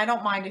also, and I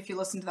don't mind if you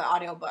listen to the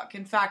audiobook.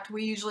 In fact,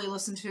 we usually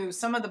listen to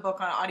some of the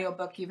book on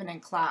audiobook even in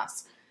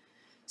class.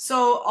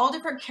 So all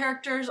different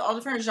characters, all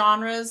different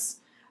genres.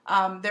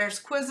 There's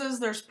quizzes,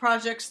 there's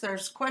projects,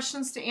 there's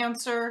questions to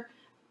answer,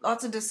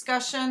 lots of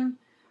discussion.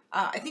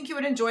 I think you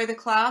would enjoy the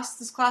class.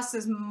 This class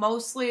is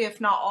mostly,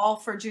 if not all,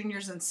 for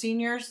juniors and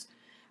seniors.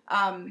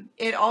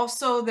 It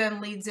also then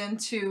leads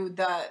into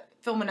the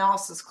film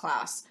analysis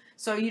class.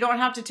 So you don't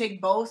have to take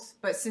both,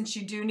 but since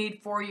you do need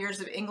 4 years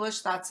of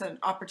English, that's an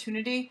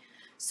opportunity.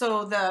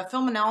 So the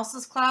film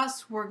analysis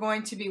class, we're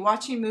going to be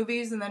watching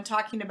movies and then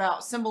talking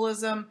about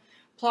symbolism,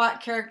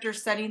 plot, character,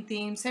 setting,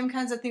 theme, same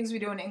kinds of things we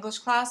do in English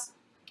class.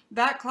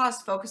 That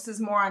class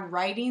focuses more on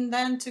writing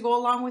then to go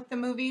along with the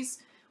movies.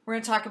 We're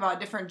going to talk about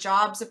different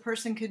jobs a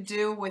person could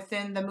do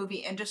within the movie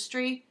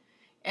industry.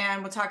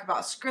 And we'll talk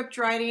about script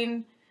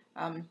writing.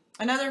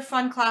 Another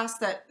fun class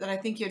that I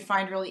think you'd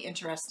find really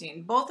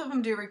interesting. Both of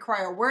them do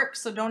require work,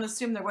 so don't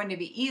assume they're going to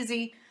be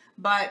easy,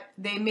 but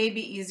they may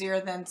be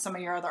easier than some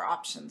of your other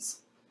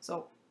options.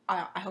 So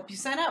I hope you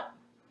sign up.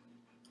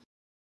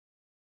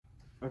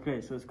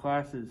 Okay, so this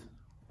class is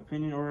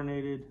opinion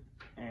oriented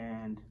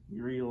and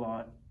you read a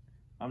lot.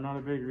 I'm not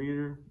a big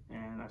reader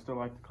and I still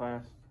like the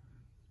class.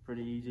 It's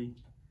pretty easy,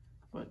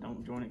 but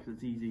don't join it because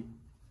it's easy.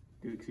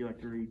 Do it because you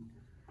like to read.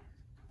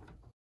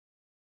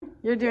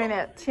 You're doing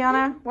it.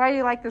 Tiana, why do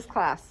you like this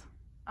class?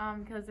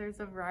 Because there's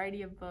a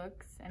variety of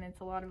books and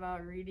it's a lot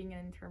about reading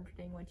and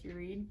interpreting what you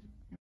read.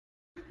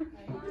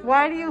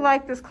 Why do you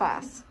like this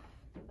class?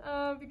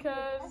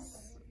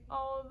 Because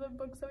all of the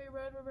books that we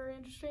read were very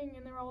interesting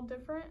and they're all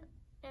different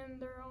in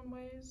their own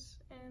ways.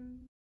 And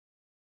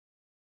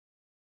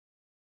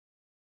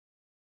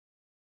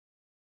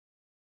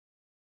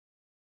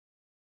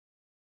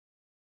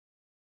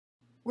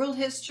World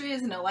History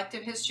is an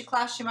elective history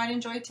class you might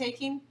enjoy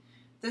taking.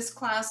 This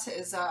class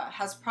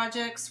has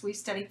projects. We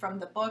study from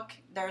the book.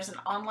 There's an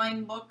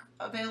online book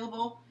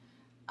available.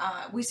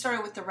 We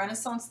started with the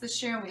Renaissance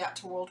this year and we got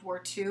to World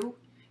War II.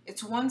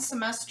 It's one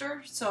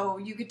semester, so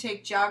you could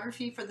take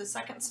geography for the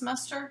second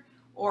semester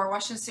or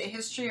Washington State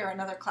history or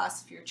another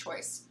class of your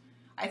choice.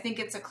 I think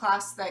it's a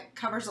class that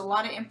covers a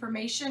lot of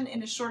information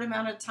in a short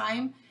amount of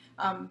time,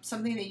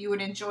 something that you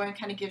would enjoy and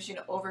kind of gives you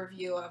an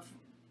overview of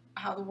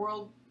how the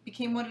world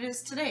became what it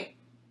is today.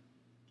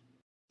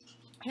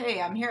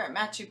 Hey, I'm here at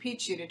Machu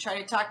Picchu to try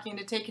to talk you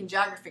into taking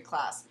geography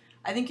class.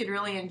 I think you'd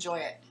really enjoy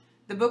it.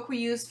 The book we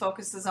use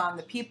focuses on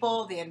the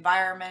people, the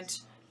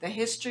environment, the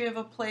history of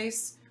a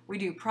place. We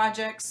do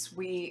projects.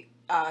 We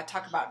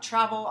talk about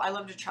travel. I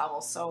love to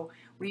travel, so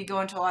we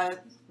go into a lot of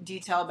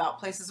detail about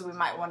places we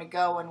might want to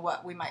go and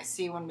what we might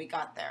see when we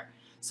got there.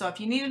 So if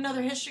you need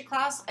another history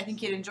class, I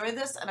think you'd enjoy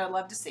this, and I'd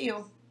love to see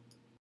you.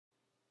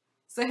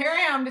 So here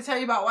I am to tell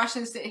you about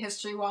Washington State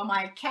history while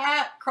my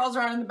cat crawls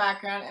around in the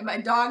background and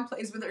my dog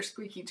plays with her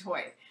squeaky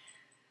toy.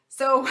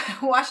 So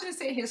Washington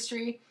State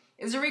history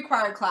is a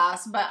required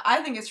class, but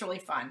I think it's really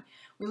fun.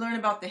 We learn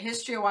about the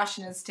history of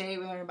Washington State,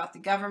 we learn about the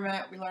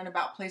government, we learn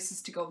about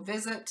places to go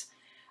visit.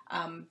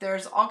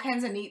 There's all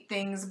kinds of neat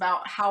things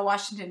about how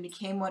Washington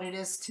became what it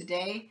is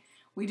today.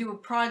 We do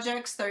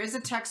projects, there is a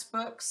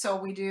textbook, so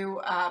we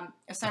do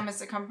assignments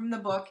that come from the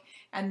book,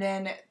 and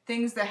then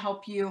things that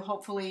help you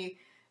hopefully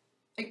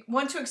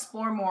want to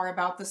explore more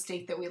about the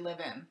state that we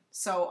live in.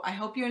 So I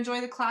hope you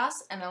enjoy the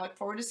class, and I look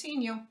forward to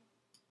seeing you.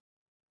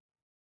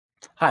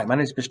 Hi, my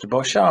name is Mr.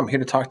 Beauchamp. I'm here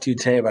to talk to you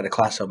today about a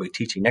class I'll be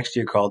teaching next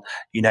year called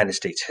United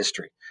States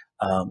History.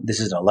 This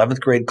is an 11th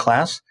grade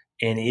class,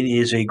 and it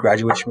is a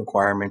graduation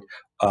requirement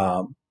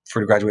for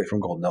to graduate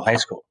from Goldendale High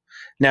School.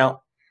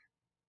 Now,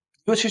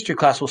 U.S. History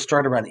class will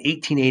start around the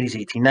 1880s,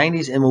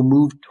 1890s, and will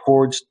move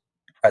towards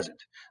the present.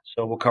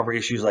 So we'll cover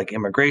issues like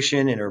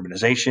immigration and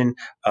urbanization,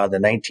 the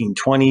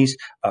 1920s,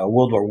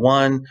 World War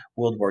I,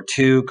 World War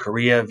II,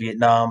 Korea,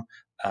 Vietnam,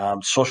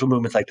 social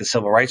movements like the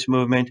Civil Rights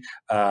Movement,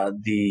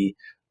 the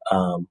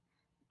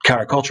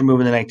counterculture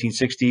movement in the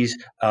 1960s,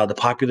 the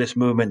populist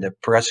movement, the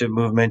progressive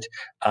movement,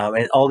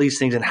 and all these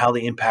things and how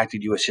they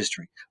impacted U.S.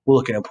 history. We'll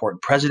look at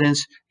important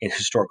presidents and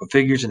historical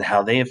figures and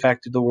how they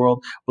impacted the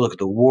world. We'll look at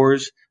the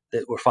wars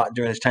that were fought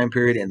during this time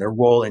period and their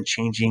role in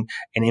changing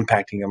and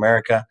impacting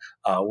America.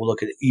 We'll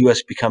look at the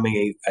U.S.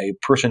 becoming a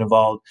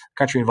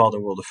country involved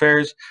in world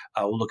affairs.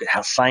 We'll look at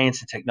how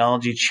science and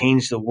technology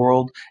changed the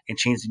world and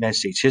changed the United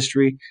States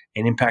history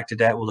and impacted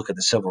that. We'll look at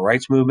the civil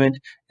rights movement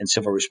and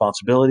civil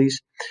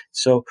responsibilities.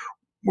 So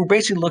we're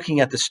basically looking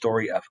at the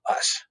story of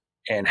us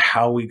and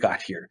how we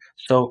got here.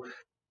 So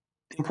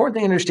the important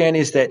thing to understand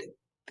is that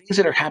things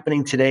that are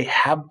happening today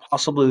have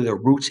possibly their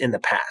roots in the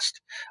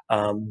past.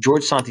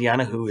 George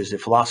Santayana, who is a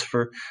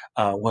philosopher,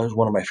 one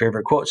of my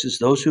favorite quotes is,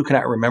 "Those who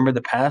cannot remember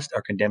the past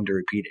are condemned to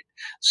repeat it."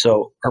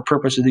 So our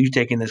purpose of you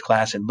taking this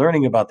class and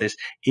learning about this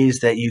is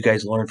that you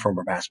guys learn from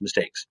our past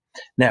mistakes.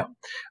 Now,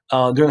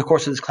 during the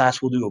course of this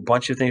class, we'll do a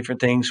bunch of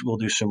different things. We'll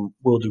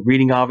do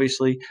reading,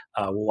 obviously.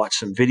 We'll watch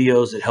some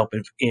videos that help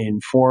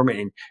inform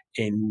and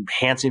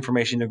enhance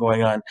information that are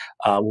going on.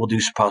 We'll do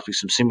possibly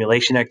some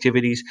simulation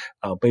activities,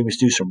 maybe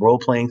do some role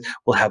playing.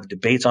 We'll have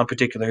debates on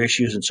particular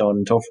issues and so on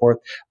and so forth.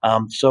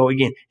 So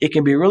again, it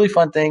can be a really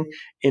fun thing,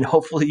 and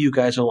hopefully you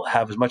guys will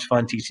have as much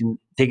fun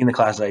taking the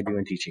class as I do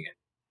and teaching it.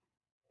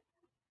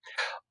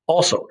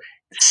 Also,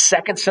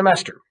 second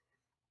semester,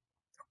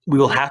 we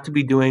will have to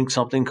be doing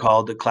something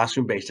called the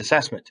classroom-based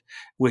assessment,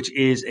 which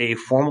is a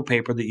formal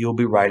paper that you'll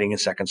be writing in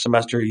second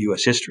semester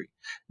U.S. history.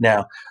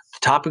 Now, the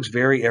topics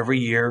vary every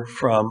year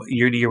from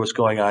year to year what's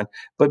going on,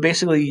 but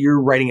basically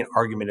you're writing an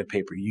argumentative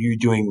paper. You're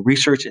doing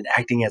research and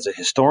acting as a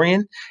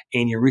historian,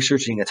 and you're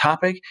researching a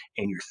topic,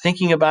 and you're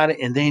thinking about it,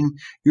 and then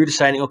you're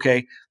deciding,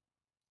 okay,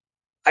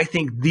 I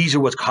think these are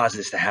what's caused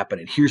this to happen,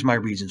 and here's my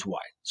reasons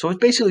why. So it's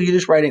basically you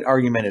just write an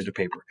argumentative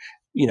paper.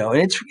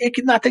 And it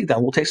can not take that.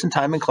 We'll take some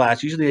time in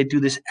class. Usually I do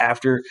this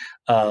after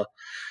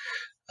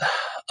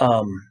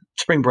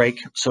spring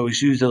break. So we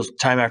use those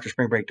time after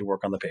spring break to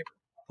work on the paper.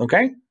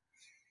 Okay?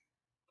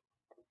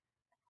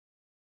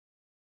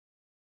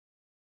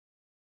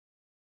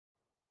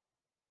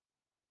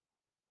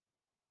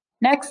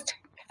 Next,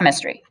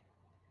 chemistry.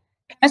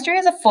 Chemistry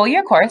is a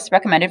full-year course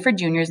recommended for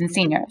juniors and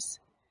seniors.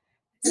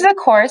 This is a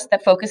course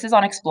that focuses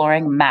on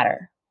exploring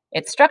matter,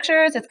 its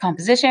structures, its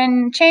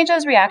composition,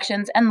 changes,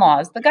 reactions, and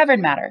laws that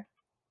govern matter.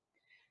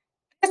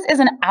 This is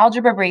an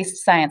algebra-based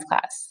science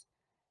class.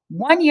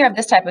 1 year of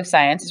this type of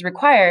science is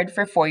required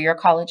for four-year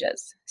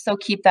colleges, so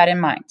keep that in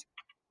mind. To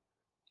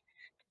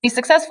be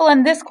successful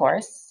in this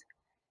course,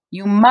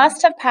 you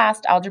must have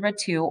passed Algebra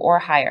 2 or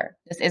higher.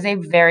 This is a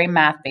very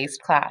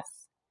math-based class.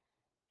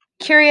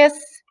 Be curious,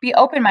 be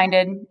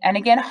open-minded, and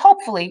again,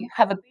 hopefully,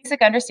 have a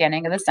basic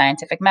understanding of the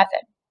scientific method.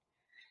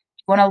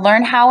 Want to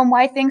learn how and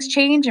why things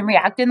change and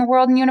react in the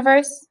world and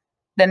universe?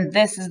 Then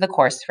this is the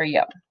course for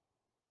you.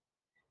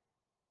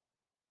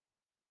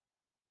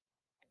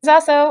 There's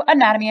also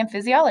anatomy and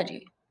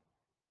physiology.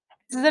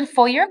 This is a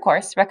full-year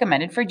course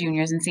recommended for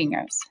juniors and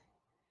seniors.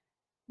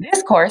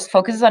 This course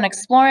focuses on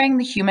exploring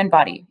the human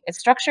body, its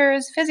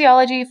structures,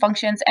 physiology,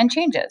 functions, and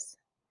changes.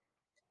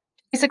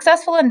 To be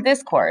successful in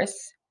this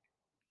course,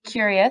 be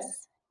curious,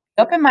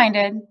 be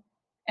open-minded,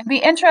 and be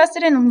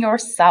interested in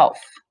yourself.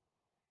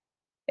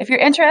 If you're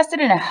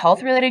interested in a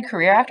health-related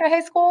career after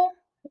high school,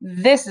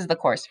 this is the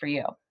course for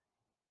you.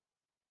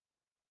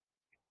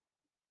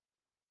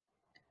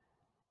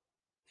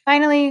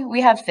 Finally, we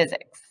have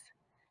physics.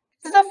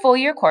 This is a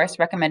full-year course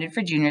recommended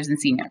for juniors and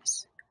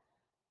seniors.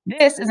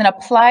 This is an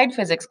applied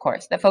physics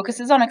course that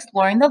focuses on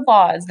exploring the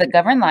laws that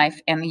govern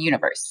life and the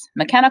universe,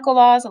 mechanical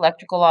laws,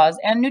 electrical laws,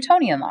 and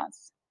Newtonian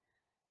laws.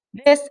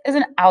 This is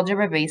an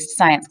algebra-based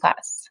science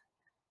class.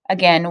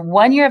 Again,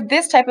 1 year of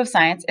this type of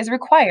science is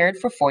required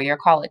for 4-year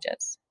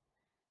colleges.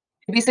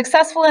 To be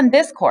successful in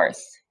this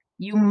course,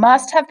 you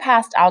must have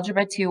passed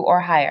Algebra 2 or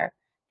higher.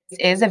 This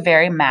is a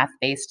very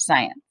math-based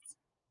science.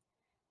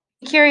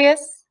 Be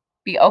curious,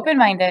 be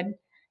open-minded,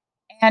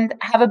 and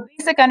have a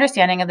basic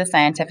understanding of the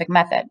scientific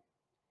method.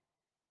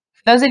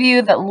 For those of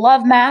you that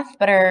love math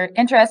but are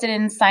interested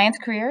in science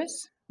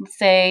careers, let's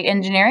say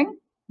engineering,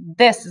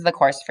 this is the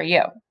course for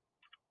you.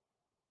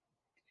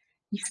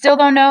 You still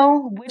don't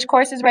know which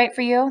course is right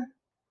for you?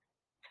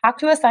 Talk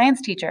to a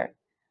science teacher.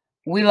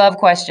 We love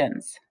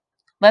questions.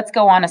 Let's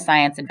go on a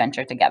science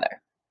adventure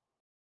together.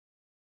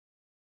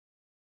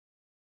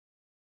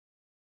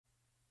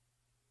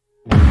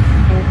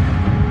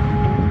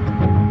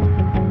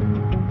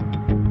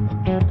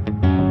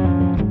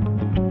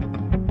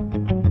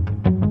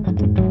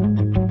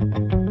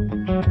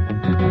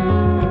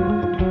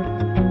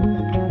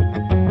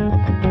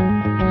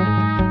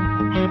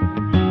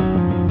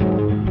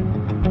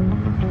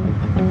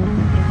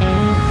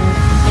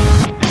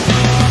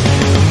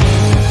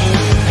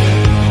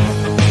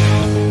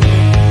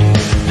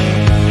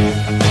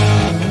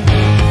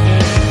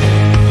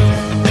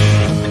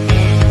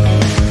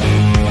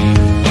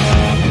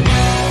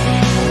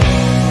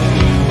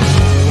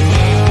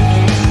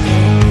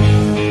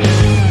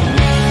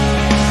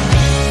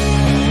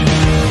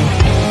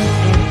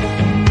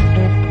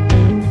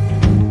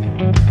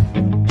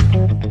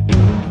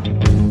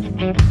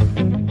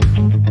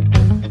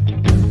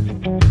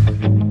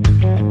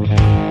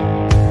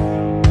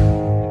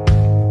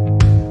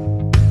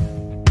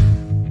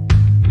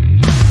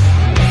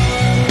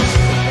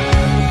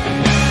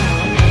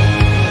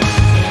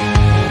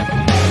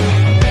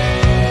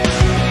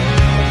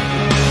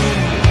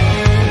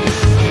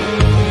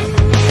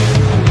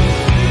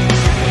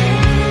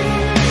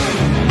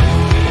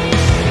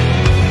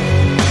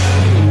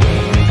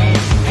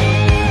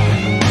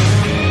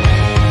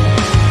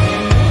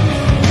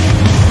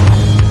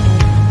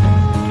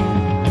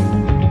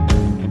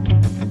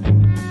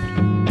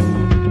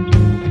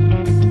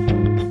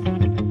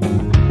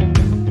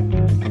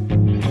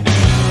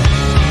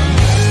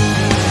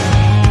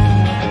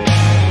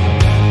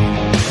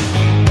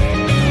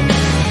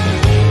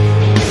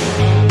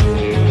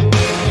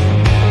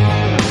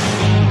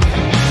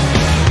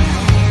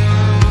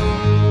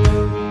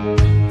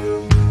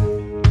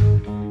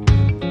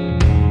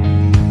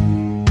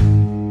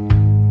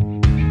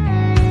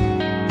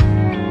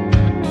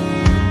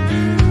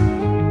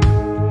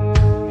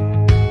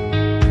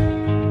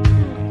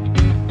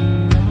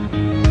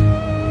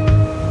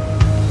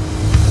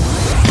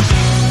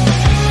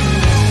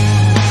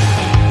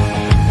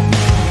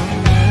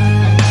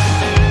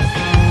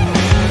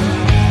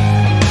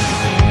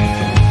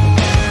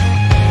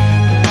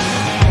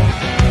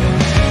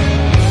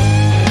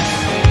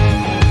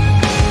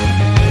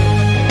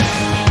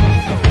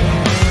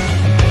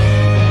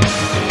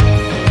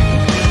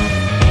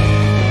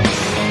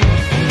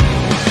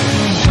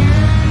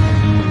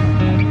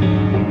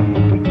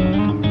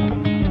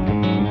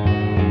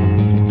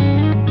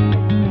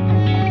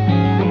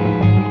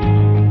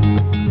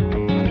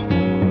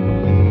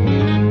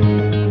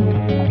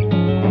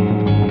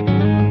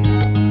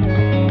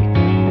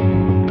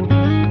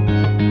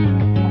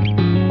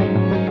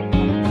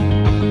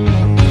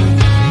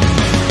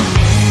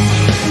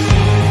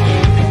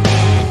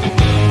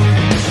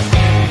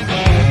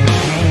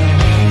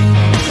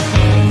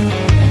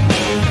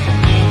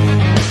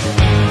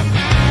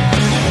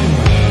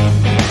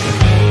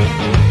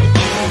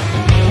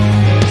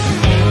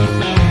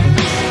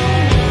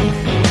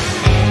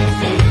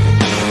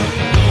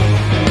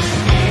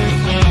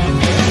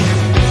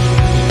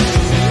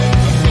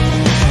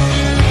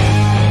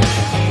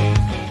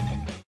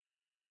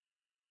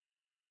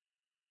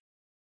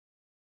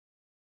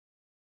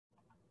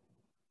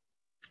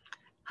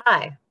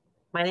 Hi,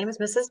 my name is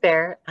Mrs.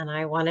 Bear, and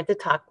I wanted to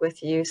talk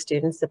with you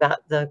students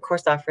about the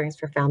course offerings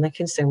for Family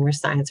Consumer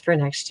Science for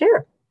next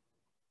year.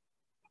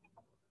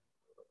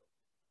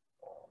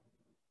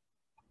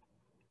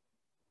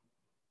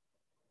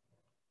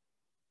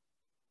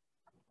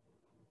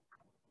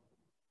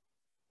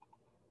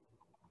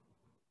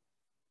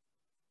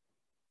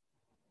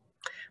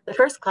 The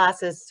first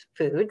class is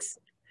foods.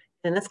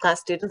 In this class,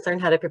 students learn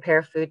how to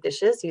prepare food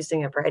dishes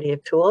using a variety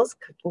of tools,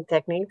 cooking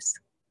techniques,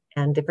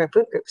 and different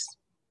food groups.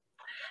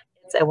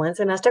 It's a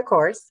 1-semester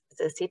course.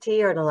 It's a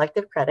CT or an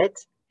elective credit,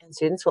 and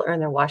students will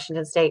earn their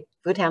Washington State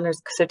Food Handler's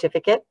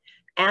Certificate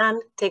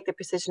and take the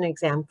Precision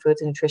Exam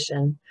Foods and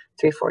Nutrition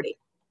 340.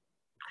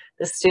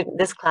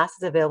 This class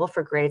is available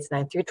for grades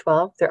 9 through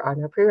 12. There are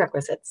no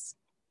prerequisites.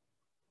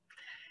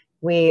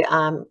 We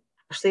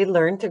actually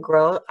learn to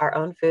grow our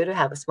own food. We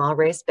have a small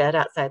raised bed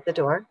outside the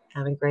door,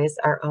 and we raise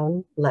our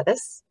own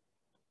lettuce.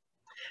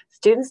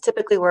 Students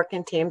typically work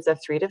in teams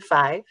of 3 to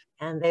 5,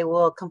 and they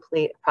will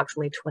complete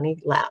approximately 20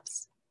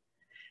 labs.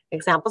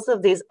 Examples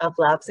of these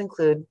labs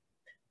include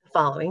the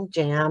following: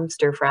 jam,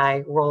 stir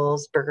fry,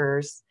 rolls,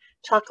 burgers,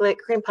 chocolate,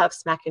 cream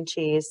puffs, mac and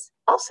cheese.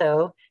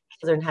 Also,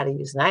 learn how to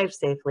use knives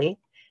safely.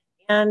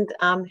 And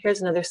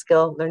here's another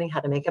skill, learning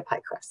how to make a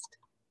pie crust.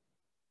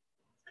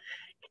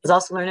 Kids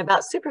also learn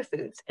about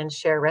superfoods and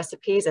share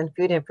recipes and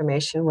food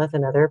information with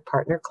another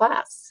partner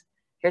class.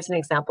 Here's an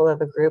example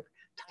of a group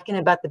talking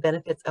about the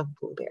benefits of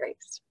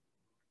blueberries.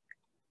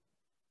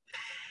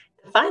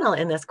 The final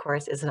in this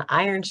course is an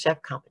Iron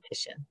Chef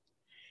competition.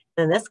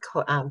 In this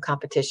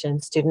competition,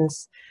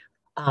 students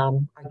are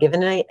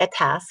given a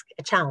task,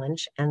 a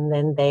challenge, and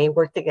then they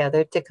work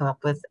together to come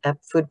up with a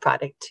food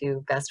product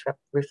to best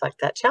reflect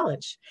that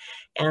challenge.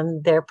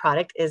 And their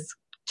product is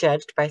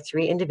judged by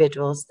 3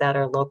 individuals that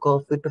are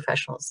local food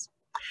professionals.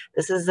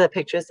 This is the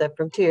pictures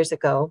from 2 years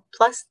ago,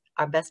 plus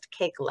our best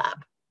cake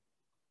lab.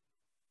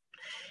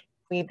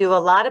 We do a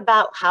lot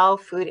about how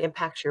food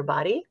impacts your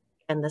body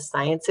and the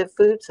science of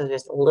food, so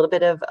there's a little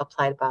bit of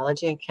applied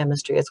biology and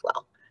chemistry as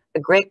well. A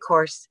great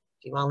course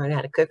if you want to learn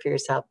how to cook for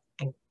yourself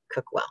and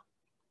cook well.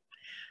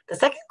 The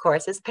second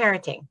course is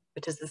parenting,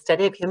 which is the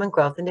study of human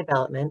growth and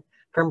development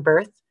from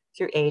birth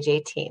through age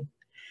 18. We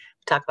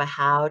talk about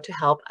how to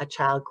help a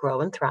child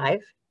grow and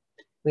thrive.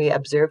 We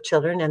observe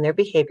children and their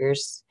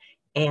behaviors,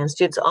 and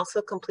students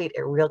also complete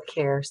a real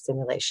care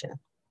simulation.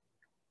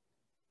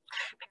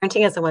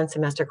 Parenting is a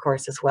 1-semester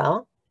course as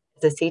well.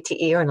 It's a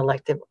CTE or an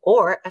elective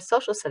or a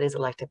social studies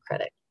elective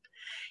credit.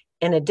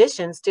 In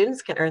addition,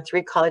 students can earn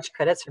 3 college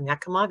credits from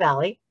Yakima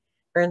Valley,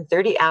 earn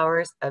 30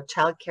 hours of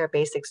child care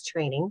basics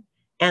training,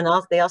 and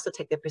they also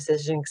take the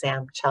precision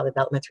exam, Child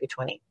Development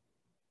 320.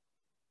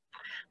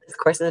 This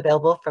course is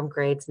available from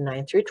grades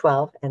 9 through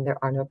 12, and there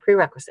are no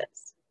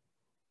prerequisites.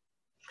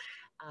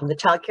 The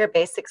Child Care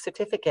Basics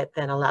certificate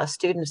then allows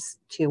students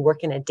to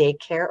work in a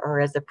daycare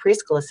or as a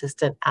preschool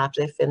assistant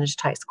after they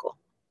finished high school.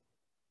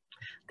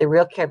 The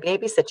Real Care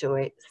Baby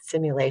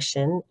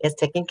simulation is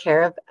taking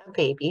care of a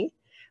baby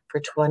for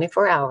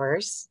 24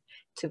 hours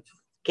to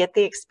get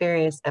the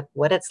experience of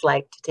what it's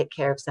like to take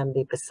care of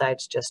somebody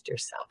besides just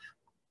yourself.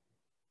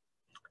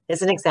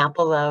 Here's an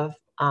example of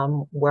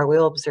where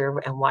we'll observe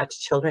and watch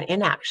children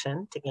in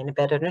action to gain a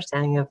better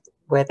understanding of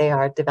where they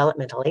are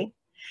developmentally.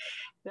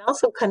 We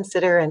also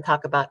consider and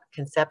talk about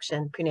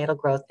conception, prenatal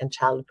growth, and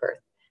childbirth,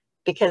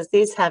 because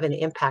these have an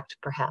impact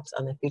perhaps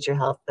on the future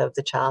health of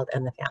the child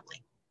and the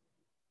family.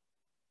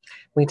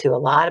 We do a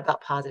lot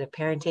about positive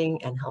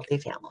parenting and healthy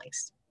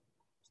families.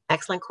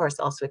 Excellent course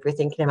also if you're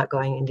thinking about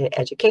going into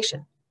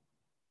education.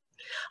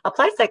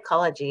 Applied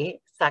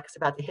psychology talks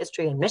about the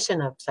history and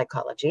mission of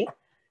psychology.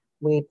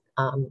 We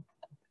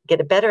get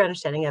a better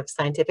understanding of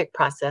scientific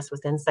process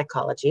within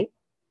psychology.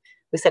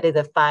 We study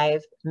the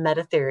 5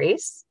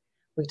 meta-theories.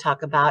 We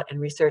talk about and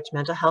research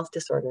mental health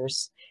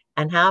disorders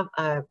and have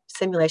a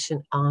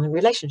simulation on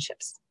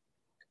relationships.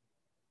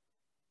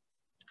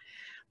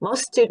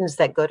 Most students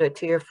that go to a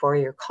 2 or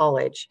 4-year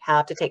college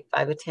have to take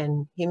 5 to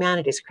 10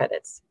 humanities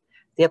credits.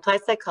 The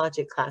applied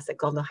psychology class at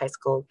Golden High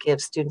School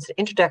gives students an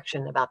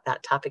introduction about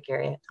that topic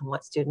area and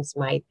what students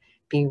might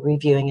be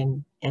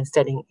reviewing and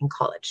studying in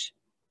college.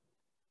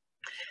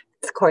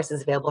 This course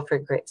is available for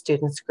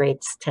students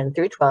grades 10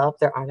 through 12.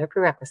 There are no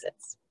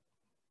prerequisites.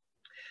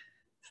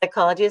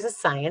 Psychology is a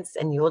science,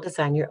 and you will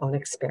design your own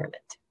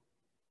experiment.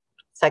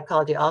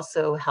 Psychology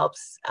also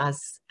helps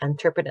us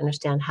interpret and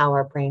understand how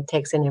our brain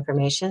takes in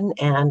information,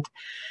 and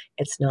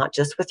it's not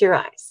just with your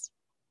eyes.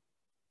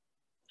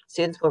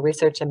 Students will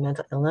research a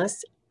mental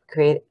illness,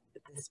 create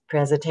this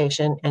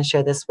presentation, and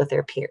share this with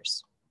their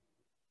peers.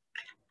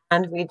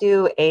 And we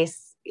do a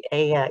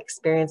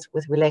experience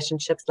with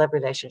relationships, love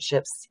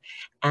relationships,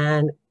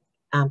 and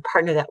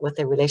partner that with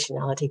a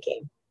relationality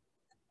game.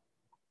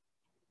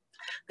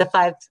 The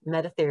 5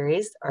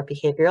 meta-theories are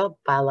behavioral,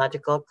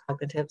 biological,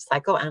 cognitive,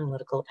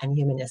 psychoanalytical, and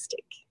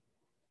humanistic.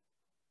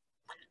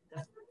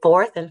 The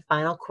 4th and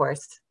final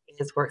course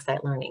is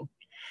worksite learning.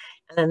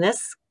 And in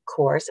this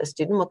course, a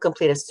student will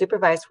complete a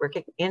supervised work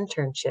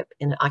internship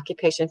in an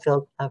occupation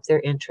field of their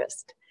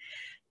interest.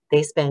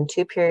 They spend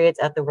 2 periods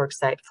at the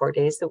worksite 4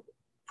 days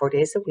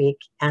a week,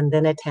 and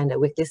then attend a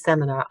weekly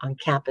seminar on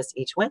campus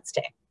each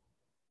Wednesday.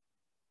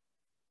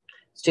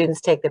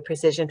 Students take the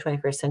Precision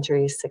 21st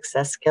Century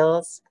Success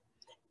Skills,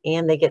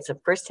 and they get some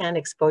firsthand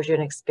exposure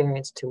and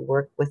experience to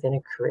work within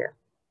a career.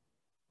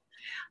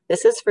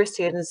 This is for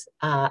students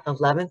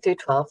 11 through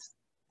 12.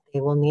 They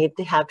will need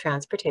to have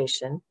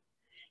transportation,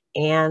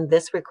 and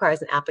this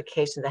requires an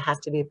application that has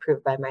to be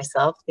approved by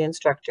myself, the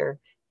instructor,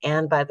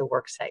 and by the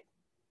worksite.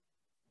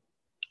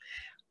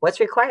 What's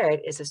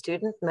required is a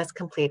student must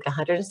complete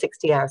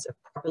 160 hours of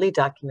properly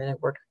documented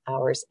work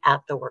hours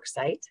at the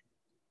worksite.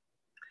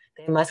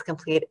 They must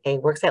complete a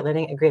worksite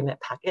learning agreement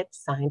packet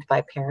signed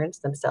by parents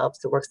themselves,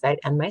 the worksite,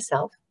 and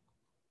myself.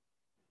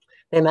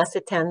 They must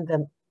attend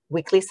the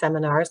weekly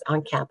seminars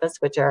on campus,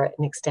 which are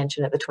an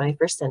extension of the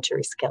 21st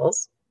Century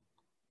Skills.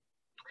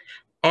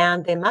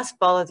 And they must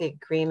follow the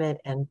agreement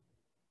and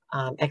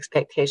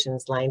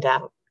expectations lined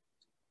out.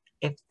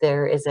 If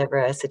there is ever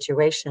a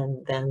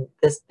situation, then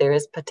there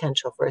is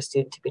potential for a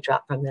student to be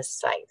dropped from this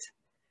site.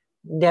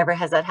 Never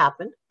has that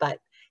happened, but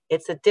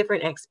it's a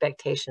different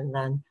expectation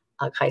than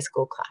a high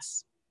school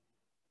class.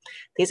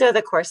 These are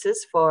the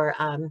courses for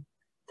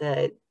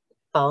the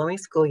following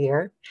school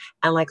year.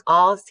 And like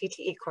all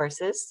CTE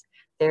courses,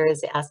 there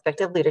is the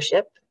aspect of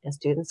leadership, and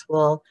students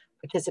will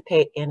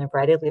participate in a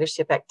variety of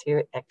leadership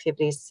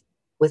activities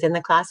within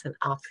the class and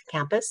off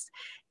campus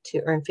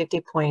to earn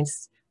 50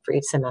 points for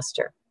each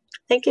semester.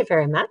 Thank you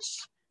very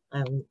much.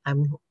 If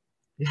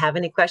you have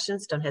any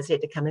questions, don't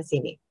hesitate to come and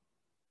see me.